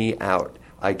freaked me out.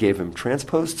 I gave him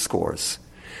transposed scores.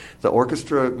 The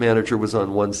orchestra manager was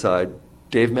on one side.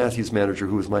 Dave Matthews' manager,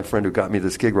 who was my friend who got me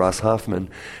this gig, Ross Hoffman,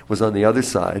 was on the other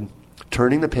side,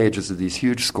 turning the pages of these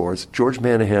huge scores. George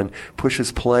Manahan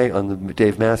pushes play on the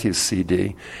Dave Matthews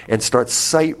CD and starts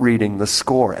sight-reading the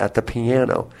score at the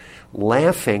piano,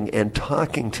 laughing and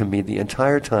talking to me the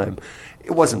entire time.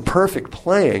 It wasn't perfect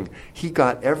playing. He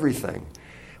got everything.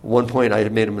 At one point, I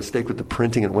had made a mistake with the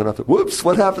printing and went up. Whoops!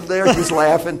 What happened there? He was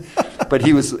laughing, but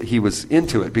he was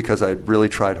into it because I really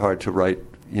tried hard to write,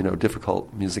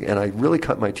 difficult music, and I really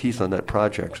cut my teeth on that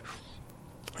project.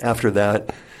 After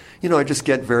that, I just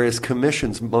get various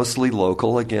commissions, mostly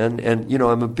local again, and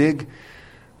I'm a big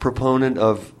proponent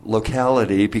of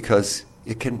locality because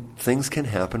things can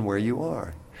happen where you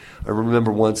are. I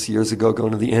remember once years ago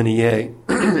going to the NEA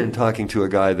and talking to a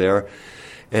guy there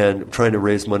and trying to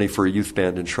raise money for a youth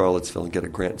band in Charlottesville and get a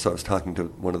grant. So I was talking to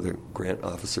one of the grant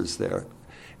officers there,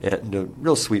 and a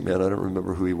real sweet man. I don't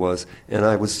remember who he was. And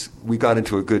we got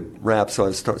into a good rap, so I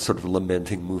was sort of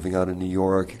lamenting moving out of New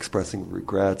York, expressing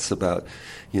regrets about,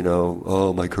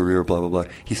 my career, blah, blah, blah.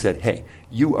 He said, hey,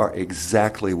 you are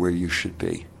exactly where you should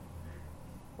be,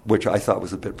 which I thought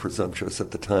was a bit presumptuous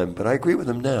at the time, but I agree with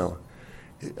him now.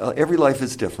 Every life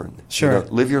is different. Sure.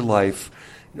 Live your life.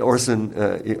 Not Orson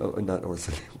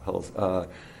Welles. I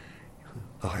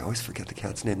always forget the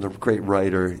cat's name. The great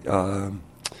writer.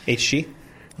 H.G.?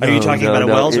 Are you talking about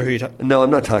Wells, or who are you talking? No, I'm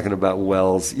not talking about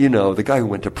Wells. The guy who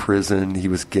went to prison. He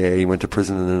was gay. He went to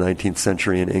prison in the 19th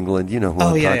century in England. You know who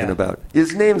I'm talking about.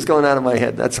 His name's going out of my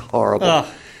head. That's horrible.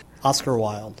 Oscar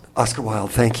Wilde. Oscar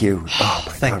Wilde, thank you. Oh,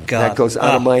 my Thank God. That goes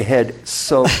out of my head.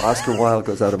 So Oscar Wilde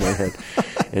goes out of my head.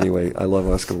 Anyway, I love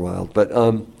Oscar Wilde.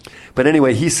 But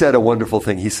anyway, he said a wonderful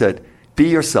thing. He said, be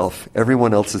yourself.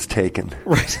 Everyone else is taken.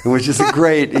 Right. Which is a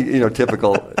great,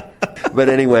 typical. But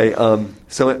anyway,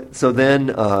 so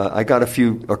then I got a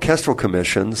few orchestral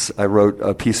commissions. I wrote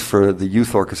a piece for the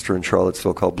youth orchestra in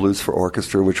Charlottesville called Blues for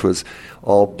Orchestra, which was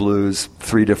all blues,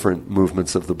 3 different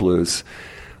movements of the blues.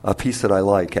 A piece that I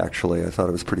like, actually. I thought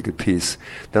it was a pretty good piece.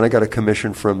 Then I got a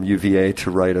commission from UVA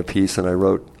to write a piece, and I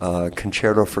wrote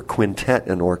Concerto for Quintet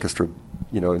and Orchestra,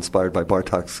 inspired by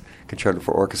Bartok's Concerto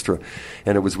for Orchestra.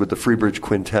 And it was with the Freebridge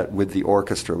Quintet with the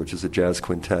orchestra, which is a jazz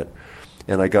quintet.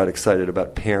 And I got excited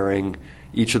about pairing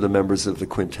each of the members of the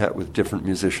quintet with different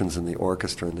musicians in the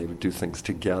orchestra, and they would do things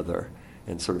together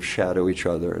and sort of shadow each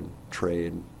other and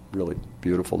trade. Really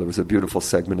beautiful. There was a beautiful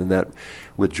segment in that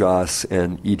with Joss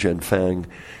and Yijen Fang,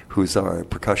 who's our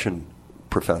percussion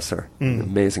professor, an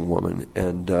amazing woman.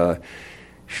 And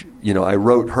I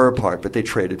wrote her part, but they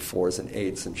traded 4s and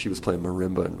 8s, and she was playing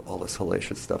marimba and all this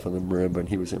hellacious stuff on the marimba, and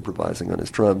he was improvising on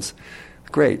his drums.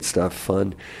 Great stuff,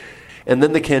 fun. And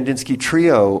then the Kandinsky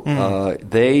Trio,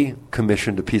 they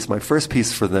commissioned a piece. My first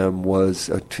piece for them was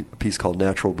a piece called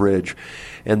Natural Bridge,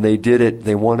 and they did it.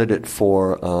 They wanted it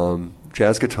for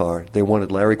jazz guitar. They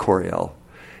wanted Larry Coryell,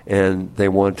 and they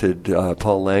wanted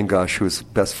Paul Langosh, who was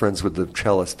best friends with the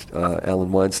cellist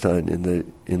Alan Weinstein in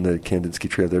the Kandinsky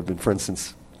Trio. They've been friends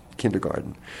since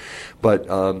kindergarten. But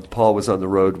Paul was on the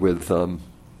road with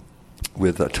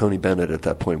Tony Bennett at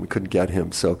that point. We couldn't get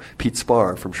him. So Pete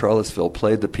Spar from Charlottesville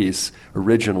played the piece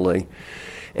originally.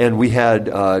 And we had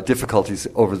difficulties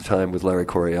over the time with Larry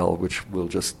Coryell, which we'll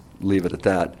just leave it at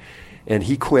that. And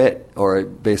he quit, or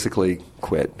basically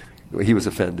quit. He was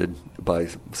offended by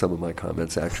some of my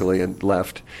comments, actually, and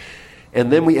left.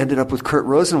 And then we ended up with Kurt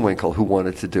Rosenwinkel, who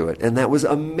wanted to do it. And that was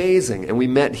amazing. And we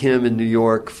met him in New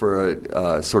York for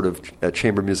a sort of a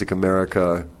Chamber Music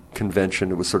America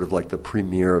convention. It was sort of like the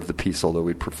premiere of the piece, although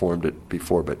we'd performed it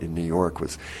before, but in New York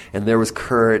and there was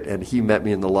Kurt, and he met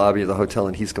me in the lobby of the hotel,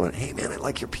 and he's going, "Hey man, I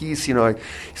like your piece." He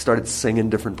started singing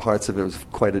different parts of it. It was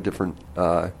quite a different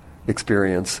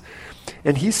experience.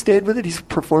 And he stayed with it. He's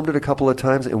performed it a couple of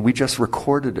times, and we just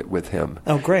recorded it with him.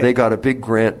 Oh, great. They got a big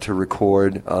grant to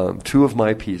record 2 of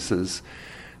my pieces,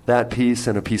 that piece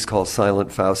and a piece called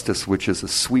Silent Faustus, which is a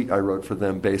suite I wrote for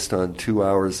them based on 2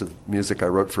 hours of music I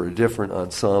wrote for a different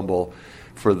ensemble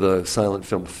for the silent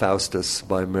film Faustus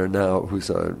by Murnau, who's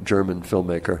a German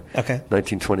filmmaker. Okay.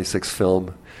 1926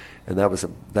 film. And that was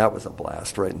a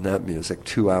blast, writing that music.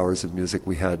 2 hours of music.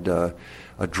 We had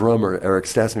a drummer, Eric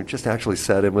Stassen, who just actually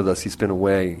sat in with us. He's been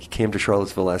away. He came to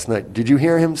Charlottesville last night. Did you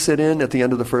hear him sit in at the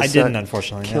end of the first set? I didn't,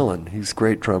 unfortunately. Killing. Yeah. He's a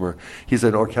great drummer. He's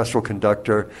an orchestral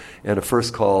conductor and a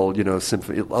first call,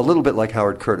 symphony, a little bit like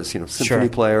Howard Curtis, symphony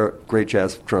player, great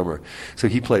jazz drummer. So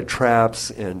he played traps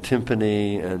and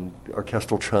timpani and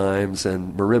orchestral chimes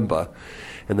and marimba.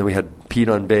 And then we had Pete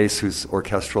on bass, who's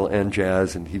orchestral and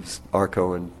jazz, and he was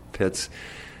Arco and Pitts.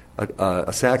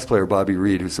 A sax player, Bobby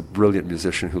Reed, who's a brilliant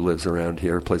musician who lives around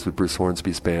here, plays with Bruce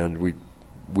Hornsby's band.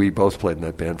 We both played in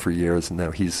that band for years, and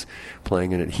now he's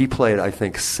playing in it. He played, I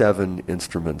think, 7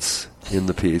 instruments in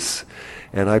the piece,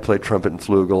 and I played trumpet and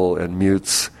flugel and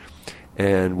mutes.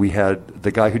 And we had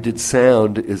the guy who did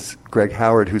sound is Greg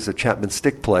Howard, who's a Chapman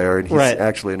stick player, and he's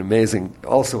actually an amazing,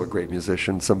 also a great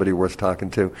musician, somebody worth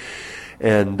talking to.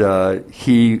 And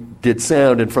he did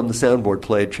sound, and from the soundboard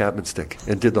played Chapman stick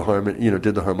and did the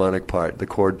harmonic part, the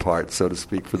chord part, so to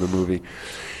speak, for the movie.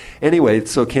 Anyway,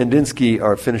 so the Kandinskys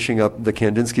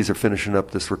are finishing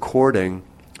up this recording,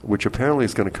 which apparently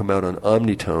is going to come out on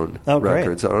Omnitone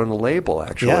Records, on a label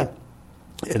actually. Yeah.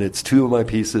 And it's 2 of my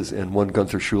pieces and 1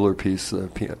 Gunther Schuller piece,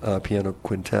 piano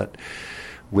quintet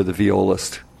with a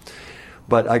violist.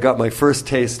 But I got my first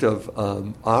taste of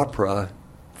opera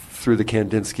through the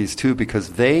Kandinskys too, because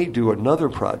they do another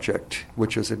project,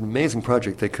 which is an amazing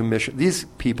project. They commission. These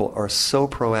people are so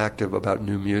proactive about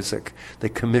new music. They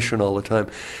commission all the time.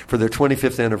 For their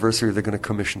 25th anniversary, they're going to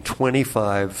commission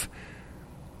 25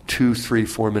 2, 3,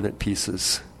 4-minute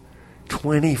pieces.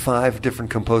 25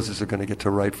 different composers are going to get to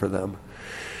write for them.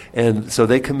 And so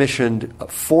they commissioned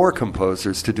 4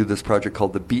 composers to do this project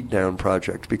called the Beatdown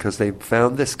Project, because they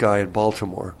found this guy in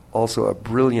Baltimore, also a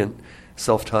brilliant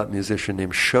self-taught musician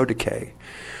named Shodike,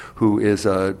 who is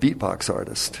a beatbox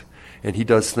artist. And he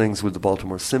does things with the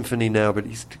Baltimore Symphony now, but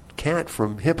he's a cat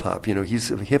from hip-hop.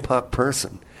 He's a hip-hop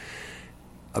person.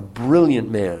 A brilliant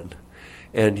man.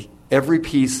 And every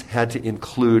piece had to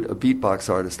include a beatbox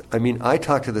artist. I mean, I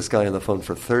talked to this guy on the phone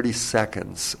for 30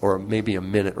 seconds, or maybe a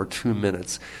minute or 2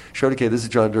 minutes. Shodike, this is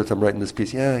John Dirth. I'm writing this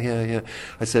piece. Yeah.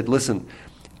 I said, listen,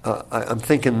 I'm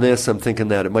thinking this, I'm thinking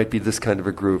that. It might be this kind of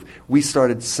a groove. We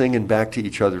started singing back to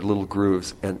each other little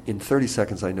grooves, and in 30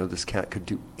 seconds I know this cat could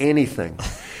do anything.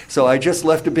 So I just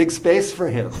left a big space for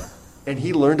him. And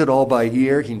he learned it all by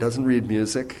ear. He doesn't read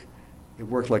music. It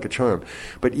worked like a charm.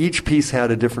 But each piece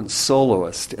had a different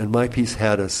soloist, and my piece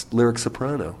had a lyric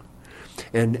soprano.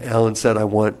 And Alan said, I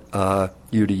want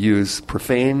you to use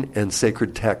profane and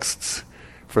sacred texts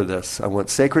for this. I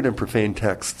want sacred and profane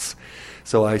texts.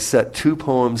 So I set 2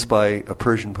 poems by a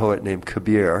Persian poet named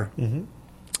Kabir,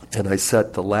 and I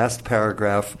set the last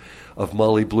paragraph of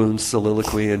Molly Bloom's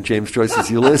soliloquy in James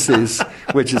Joyce's Ulysses,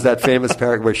 which is that famous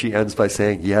paragraph where she ends by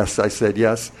saying, yes, I said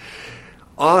yes.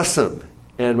 Awesome.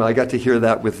 And I got to hear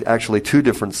that with actually 2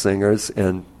 different singers,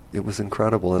 and it was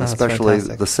incredible. And especially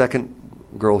the second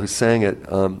girl who sang it,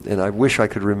 and I wish I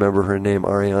could remember her name,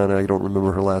 Ariana, I don't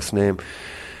remember her last name,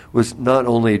 was not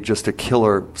only just a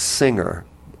killer singer,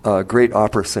 a great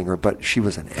opera singer, but she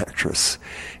was an actress.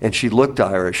 And she looked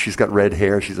Irish. She's got red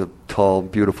hair. She's a tall,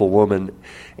 beautiful woman.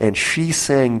 And she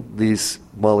sang these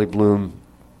Molly Bloom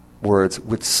words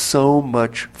with so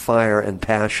much fire and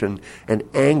passion and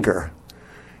anger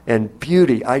and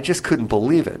beauty. I just couldn't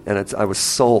believe it. And I was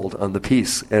sold on the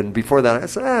piece. And before that, I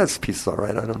said, this piece is all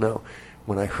right. I don't know.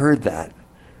 When I heard that,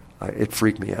 it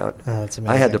freaked me out. Oh, that's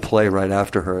amazing. I had to play right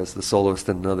after her as the soloist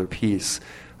in another piece.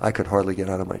 I could hardly get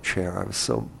out of my chair. I was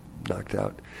so knocked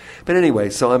out. But anyway,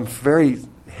 so I'm very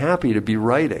happy to be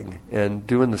writing and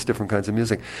doing this different kinds of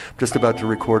music. I'm just about to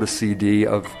record a CD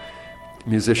of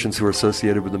musicians who are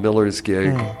associated with the Millers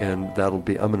gig, and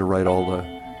I'm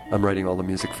writing all the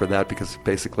music for that because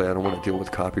basically I don't want to deal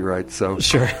with copyright, so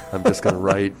Sure. I'm just going to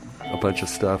write a bunch of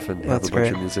stuff and have That's a bunch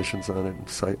great. of musicians on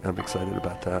it, and I'm excited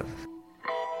about that.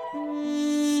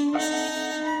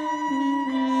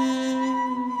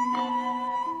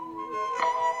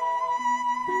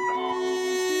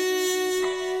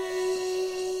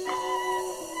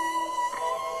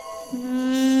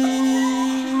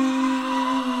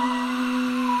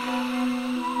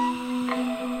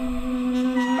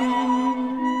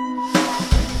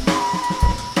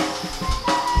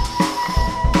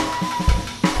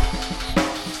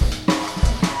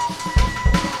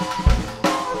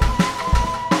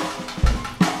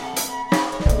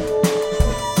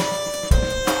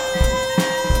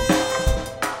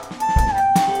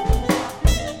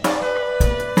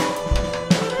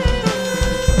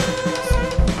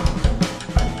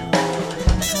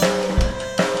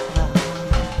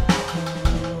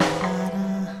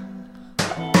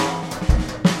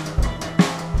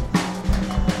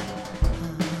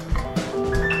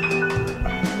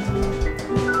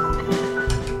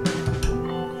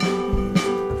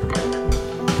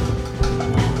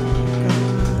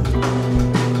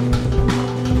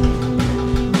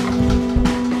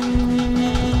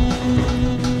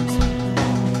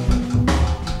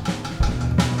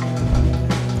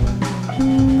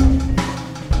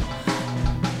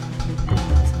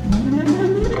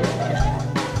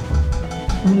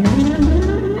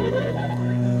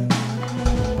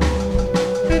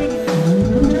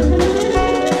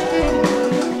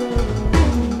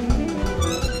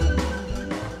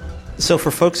 So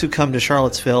for folks who come to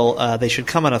Charlottesville, they should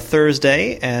come on a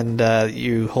Thursday, and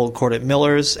you hold court at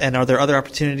Miller's. And are there other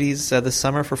opportunities this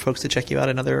summer for folks to check you out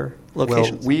in other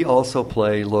locations? Well, we also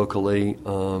play locally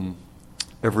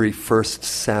every first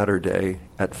Saturday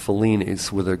at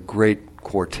Fellini's with a great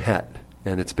quartet.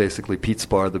 And it's basically Pete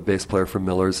Spar, the bass player from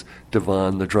Miller's,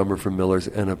 Devon, the drummer from Miller's,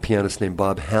 and a pianist named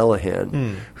Bob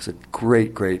Hallahan, who's a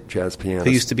great, great jazz pianist.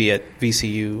 Who used to be at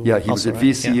VCU. Yeah, he was also, at right?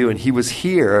 VCU, Yeah. and he was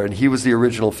here, and he was the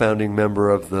original founding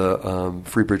member of the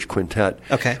Freebridge Quintet.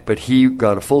 Okay. But he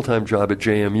got a full-time job at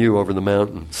JMU over the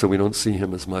mountain, so we don't see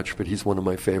him as much, but he's one of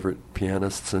my favorite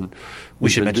pianists. And We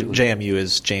should mention JMU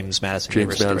is James Madison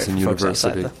University. Madison right, for folks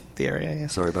University. outside the area. Yeah.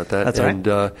 Sorry about that. That's all right.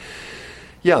 And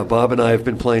yeah, Bob and I have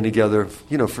been playing together.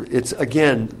 It's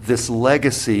again this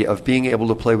legacy of being able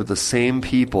to play with the same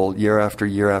people year after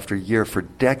year after year for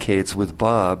decades with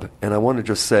Bob. And I want to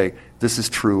just say this is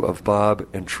true of Bob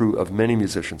and true of many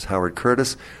musicians: Howard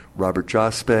Curtis, Robert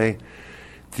Jospe.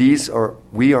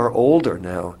 We are older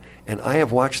now, and I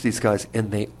have watched these guys,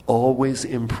 and they always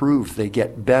improve. They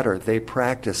get better. They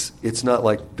practice. It's not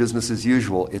like business as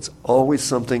usual. It's always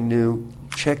something new.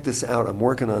 Check this out. I'm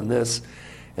working on this.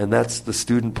 And that's the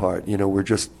student part. We're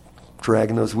just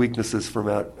dragging those weaknesses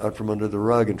out from under the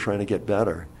rug and trying to get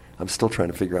better. I'm still trying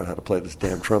to figure out how to play this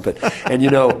damn trumpet. And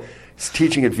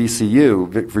teaching at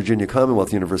VCU, Virginia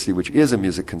Commonwealth University, which is a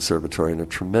music conservatory and a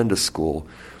tremendous school,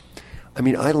 I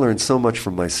mean, I learned so much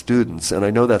from my students, and I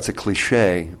know that's a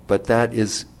cliche, but that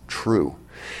is true.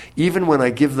 Even when I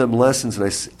give them lessons,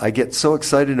 and I get so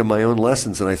excited in my own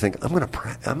lessons, and I think, I'm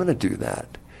going to do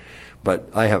that. But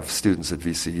I have students at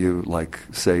VCU, like,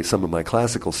 say, some of my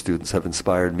classical students have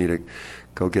inspired me to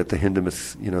go get the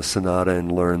Hindemith, sonata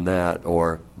and learn that.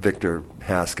 Or Victor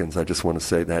Haskins, I just want to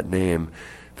say that name.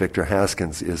 Victor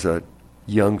Haskins is a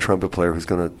young trumpet player who's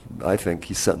going to, I think,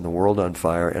 he's setting the world on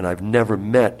fire. And I've never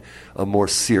met a more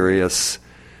serious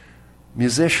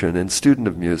musician and student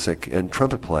of music and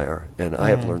trumpet player. And I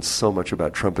have learned so much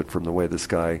about trumpet from the way this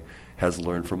guy has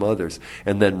learned from others.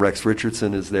 And then Rex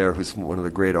Richardson is there, who's one of the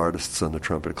great artists on the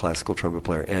trumpet, a classical trumpet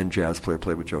player and jazz player,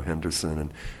 played with Joe Henderson,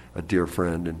 and a dear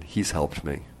friend, and he's helped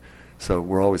me. So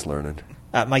we're always learning.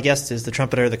 My guest is the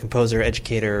trumpeter, the composer,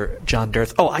 educator, John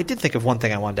Dirth. Oh, I did think of one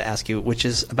thing I wanted to ask you, which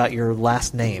is about your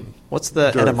last name. What's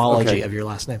the Dirth, etymology okay. of your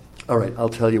last name? All right, I'll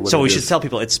tell you what So it we is. should tell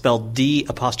people it's spelled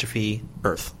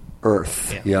D''Earth.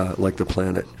 Earth, Yeah. yeah, like the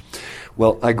planet.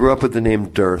 Well, I grew up with the name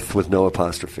Dirth with no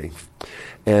apostrophe.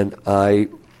 And I,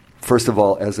 first of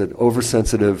all, as an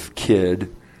oversensitive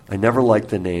kid, I never liked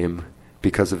the name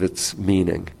because of its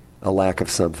meaning, a lack of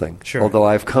something. Sure. Although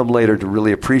I've come later to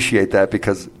really appreciate that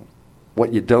because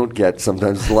what you don't get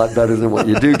sometimes is a lot better than what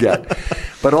you do get.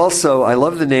 But also, I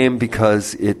love the name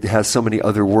because it has so many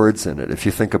other words in it. If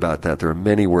you think about that, there are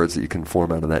many words that you can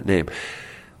form out of that name.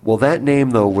 Well, that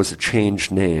name, though, was a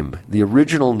changed name. The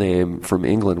original name from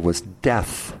England was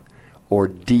Death or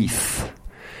Death.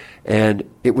 And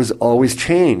it was always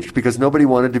changed because nobody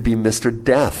wanted to be Mr.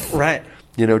 Death. Right.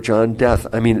 You know, John Death.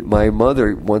 I mean, my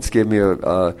mother once gave me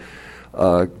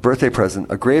a birthday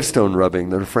present, a gravestone rubbing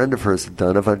that a friend of hers had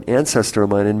done of an ancestor of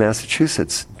mine in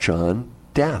Massachusetts, John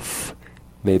Death.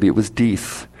 Maybe it was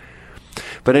Death.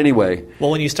 But anyway. Well,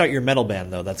 when you start your metal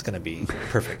band, though, that's going to be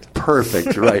perfect.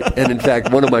 Perfect, right. And in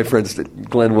fact, one of my friends,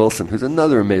 Glenn Wilson, who's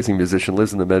another amazing musician,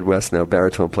 lives in the Midwest now,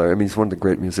 baritone player. I mean, he's one of the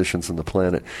great musicians on the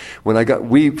planet.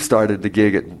 We started the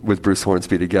gig with Bruce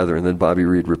Hornsby together, and then Bobby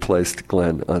Reed replaced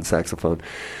Glenn on saxophone.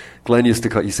 Glenn used to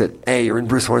call, he said, "Hey, you're in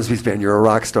Bruce Hornsby's band, you're a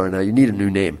rock star now, you need a new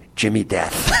name, Jimmy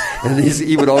Death." And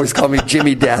he would always call me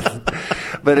Jimmy Death.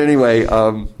 But anyway,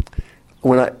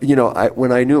 when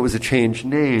I knew it was a changed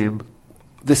name,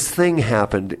 this thing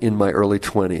happened in my early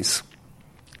 20s.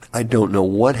 I don't know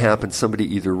what happened.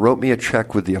 Somebody either wrote me a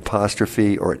check with the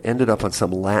apostrophe or it ended up on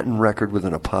some Latin record with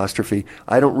an apostrophe.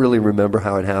 I don't really remember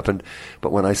how it happened,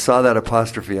 but when I saw that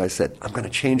apostrophe, I said, I'm going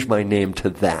to change my name to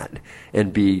that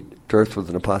and be Dearth with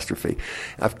an apostrophe.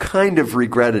 I've kind of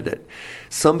regretted it.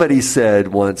 Somebody said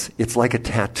once, it's like a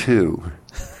tattoo.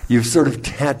 You've sort of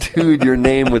tattooed your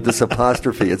name with this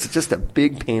apostrophe. It's just a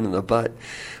big pain in the butt.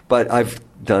 But I've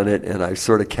done it, and I've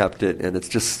sort of kept it, and it's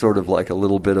just sort of like a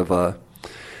little bit of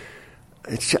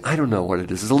I don't know what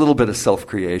it is. It's a little bit of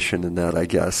self-creation in that, I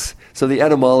guess. So the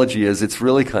etymology is it's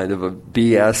really kind of a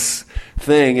BS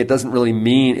thing. It doesn't really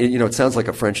mean, it sounds like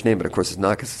a French name, but of course it's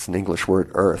not because it's an English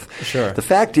word, Earth. Sure. The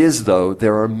fact is, though,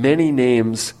 there are many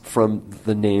names from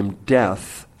the name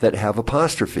Death that have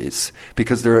apostrophes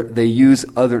because they use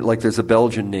there's a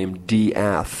Belgian name,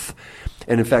 Diath.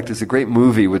 And in fact, there's a great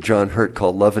movie with John Hurt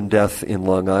called Love and Death in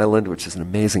Long Island, which is an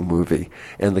amazing movie.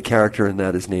 And the character in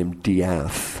that is named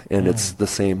Diath, and it's the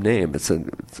same name. It's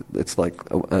like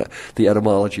the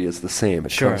etymology is the same.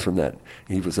 It comes from that.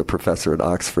 He was a professor at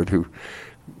Oxford who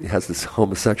has this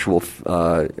homosexual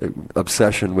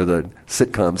obsession with a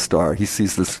sitcom star. He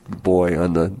sees this boy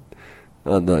on the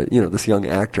this young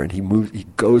actor, and he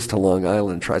goes to Long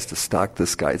Island and tries to stalk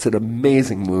this guy. It's an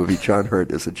amazing movie. John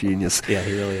Hurt is a genius. Yeah,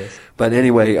 he really is. But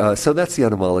anyway, so that's the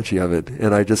etymology of it.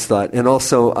 And I just thought, and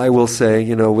also I will say,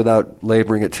 without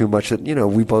laboring it too much, that,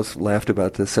 we both laughed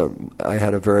about this. I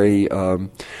had a very,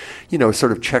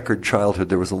 sort of checkered childhood.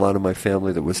 There was a lot of my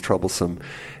family that was troublesome.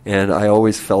 And I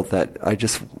always felt that I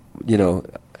just,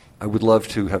 I would love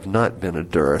to have not been a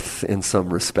Dearth in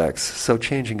some respects. So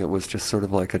changing it was just sort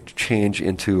of like a change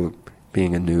into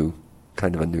being a new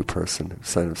person,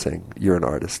 instead of saying, you're an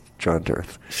artist, John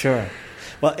Dearth. Sure.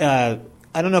 Well,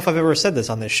 I don't know if I've ever said this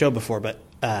on this show before, but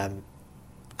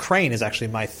Crane is actually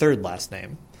my third last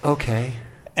name. Okay.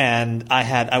 And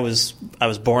I was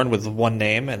born with one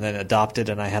name and then adopted,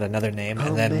 and I had another name.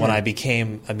 And then when I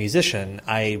became a musician,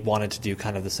 I wanted to do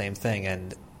kind of the same thing.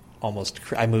 And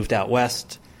I moved out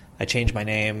west. I changed my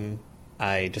name.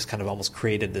 I just kind of almost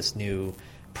created this new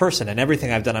person, and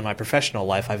everything I've done in my professional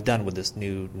life, I've done with this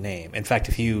new name. In fact,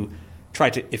 if you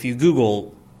attempt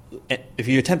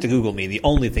to Google me, the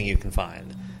only thing you can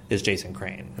find is Jason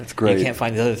Crane. That's great. You can't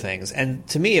find the other things. And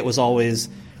to me, it was always,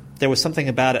 there was something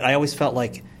about it. I always felt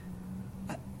like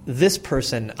this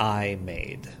person I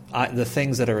made. The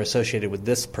things that are associated with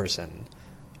this person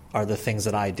are the things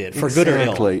that I did, for good or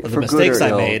ill. The mistakes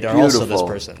I made are also this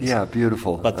person's. Yeah,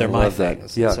 beautiful. But they're my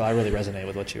things. Yeah. So I really resonate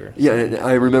with what you were saying. Yeah,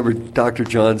 I remember Dr.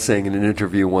 John saying in an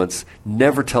interview once,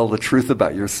 never tell the truth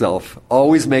about yourself.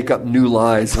 Always make up new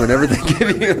lies whenever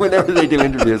they do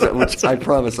interviews, which I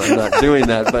promise I'm not doing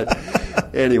that.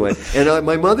 But anyway. And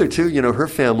my mother, too, her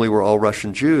family were all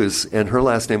Russian Jews, and her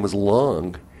last name was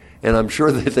Long. And I'm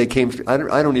sure that they came – I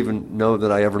don't even know that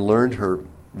I ever learned her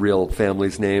real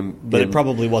family's name. But it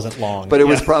probably wasn't long. But it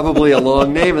was probably a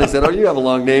long name. And they said, you have a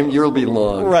long name, you'll be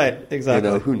long. Right,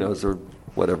 exactly. Who knows, or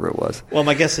whatever it was. Well,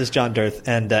 my guest is John Dearth,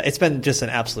 and it's been just an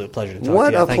absolute pleasure to talk to you.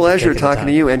 What a pleasure talking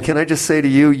to you. And can I just say to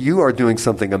you, you are doing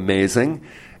something amazing.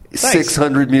 Thanks.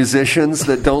 600 musicians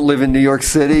that don't live in New York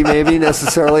City, maybe,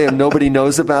 necessarily, and nobody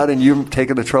knows about, and you've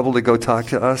taken the trouble to go talk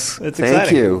to us. It's Thank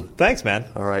exciting. you. Thanks, man.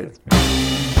 All right.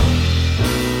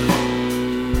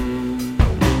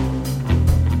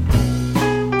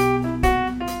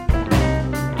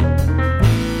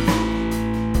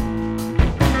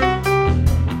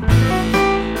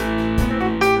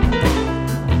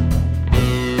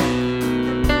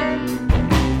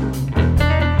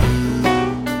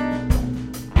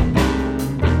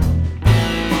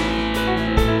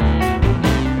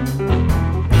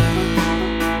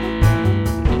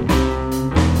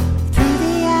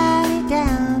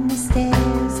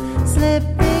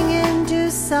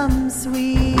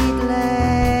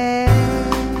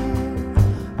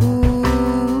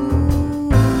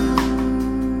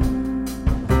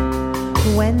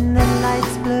 then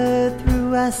lights blur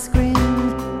through a screen,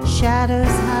 shadows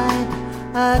hide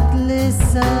a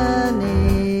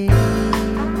glistening.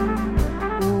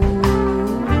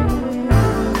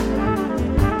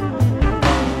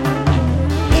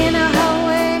 In a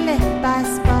hallway lit by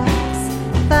sparks,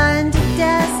 find it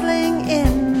dazzling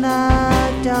in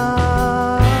the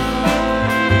dark.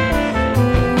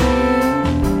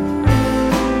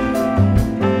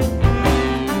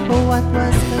 What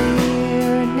was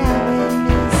clear now in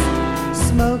mist,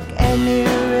 smoke and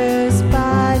mirrors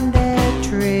bind their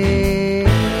trace.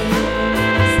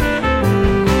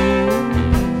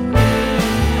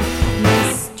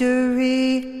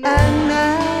 Mystery and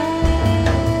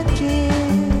magic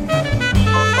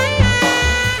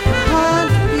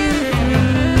haunt you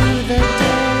through the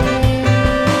day.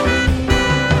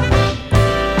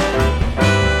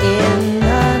 In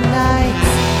the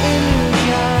night's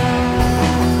illusion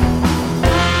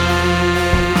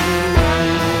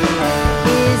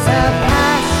is a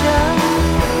passion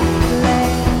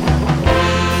flame,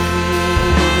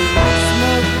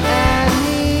 smoke and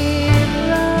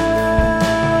mirror.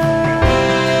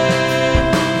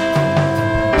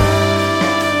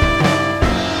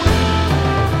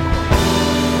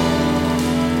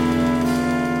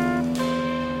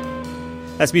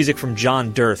 That's music from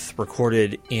John Dirth,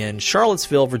 recorded in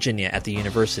Charlottesville, Virginia, at the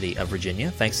University of Virginia.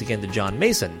 Thanks again to John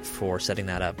Mason for setting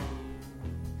that up.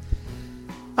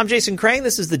 I'm Jason Crane.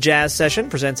 This is the Jazz Session,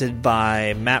 presented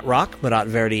by Matt Rock, Murat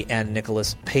Verdi, and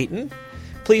Nicholas Payton.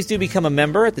 Please do become a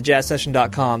member at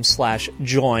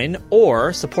thejazzsession.com/join,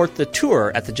 or support the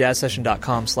tour at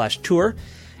thejazzsession.com/tour.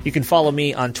 You can follow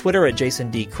me on Twitter at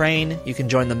Jason D. Crane. You can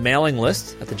join the mailing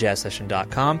list at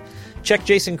thejazzsession.com. Check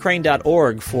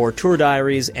jasoncrane.org for tour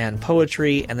diaries and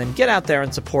poetry, and then get out there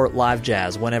and support live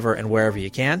jazz whenever and wherever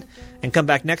you can. And come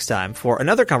back next time for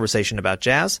another conversation about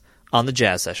jazz on the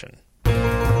Jazz Session.